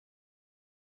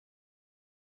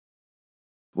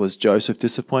 Was Joseph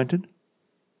disappointed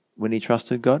when he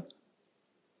trusted God?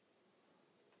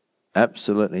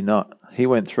 Absolutely not. He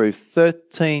went through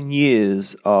 13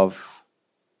 years of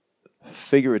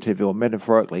figuratively or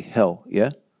metaphorically hell,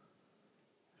 yeah?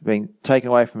 Being taken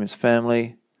away from his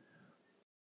family,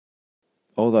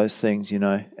 all those things,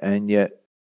 and yet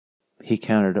he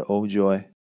counted it all joy.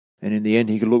 And in the end,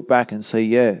 he could look back and say,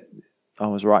 yeah, I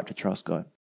was right to trust God.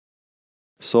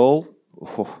 Saul,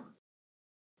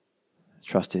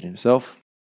 trusted himself,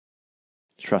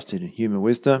 trusted in human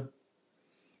wisdom,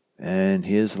 and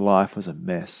his life was a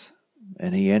mess.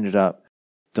 And he ended up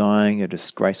dying a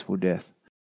disgraceful death.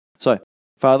 So,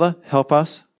 Father, help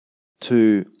us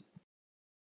to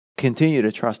continue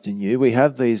to trust in you. We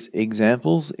have these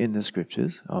examples in the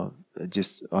scriptures.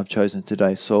 I've chosen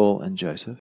today Saul and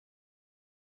Joseph.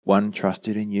 One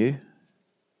trusted in you,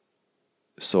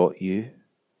 sought you,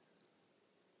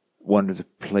 wanted to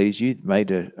please you, made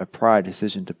a prior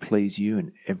decision to please you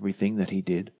in everything that he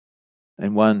did.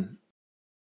 And one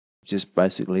just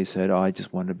basically said, I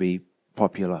just want to be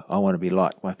popular. I want to be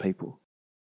liked by people.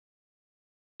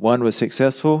 One was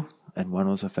successful and one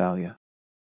was a failure.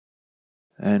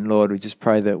 And Lord, we just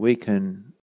pray that we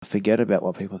can forget about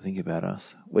what people think about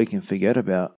us. We can forget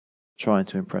about trying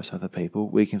to impress other people.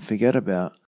 We can forget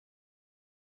about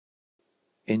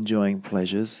enjoying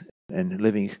pleasures and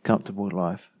living a comfortable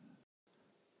life.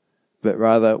 But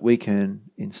rather, we can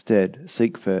instead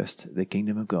seek first the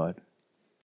kingdom of God.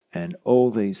 And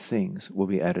all these things will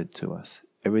be added to us.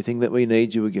 Everything that we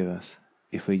need, you will give us,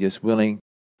 if we're just willing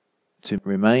to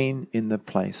remain in the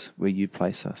place where you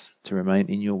place us, to remain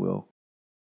in your will,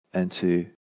 and to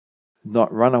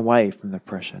not run away from the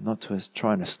pressure, not to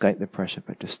try and escape the pressure,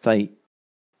 but to stay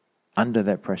under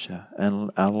that pressure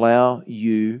and allow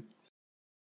you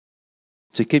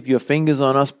to keep your fingers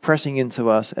on us, pressing into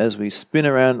us as we spin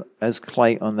around as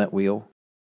clay on that wheel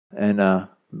and are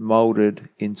molded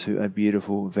into a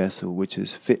beautiful vessel which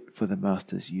is fit for the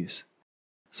Master's use.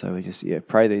 So we just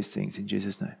pray these things in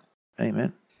Jesus' name.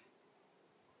 Amen.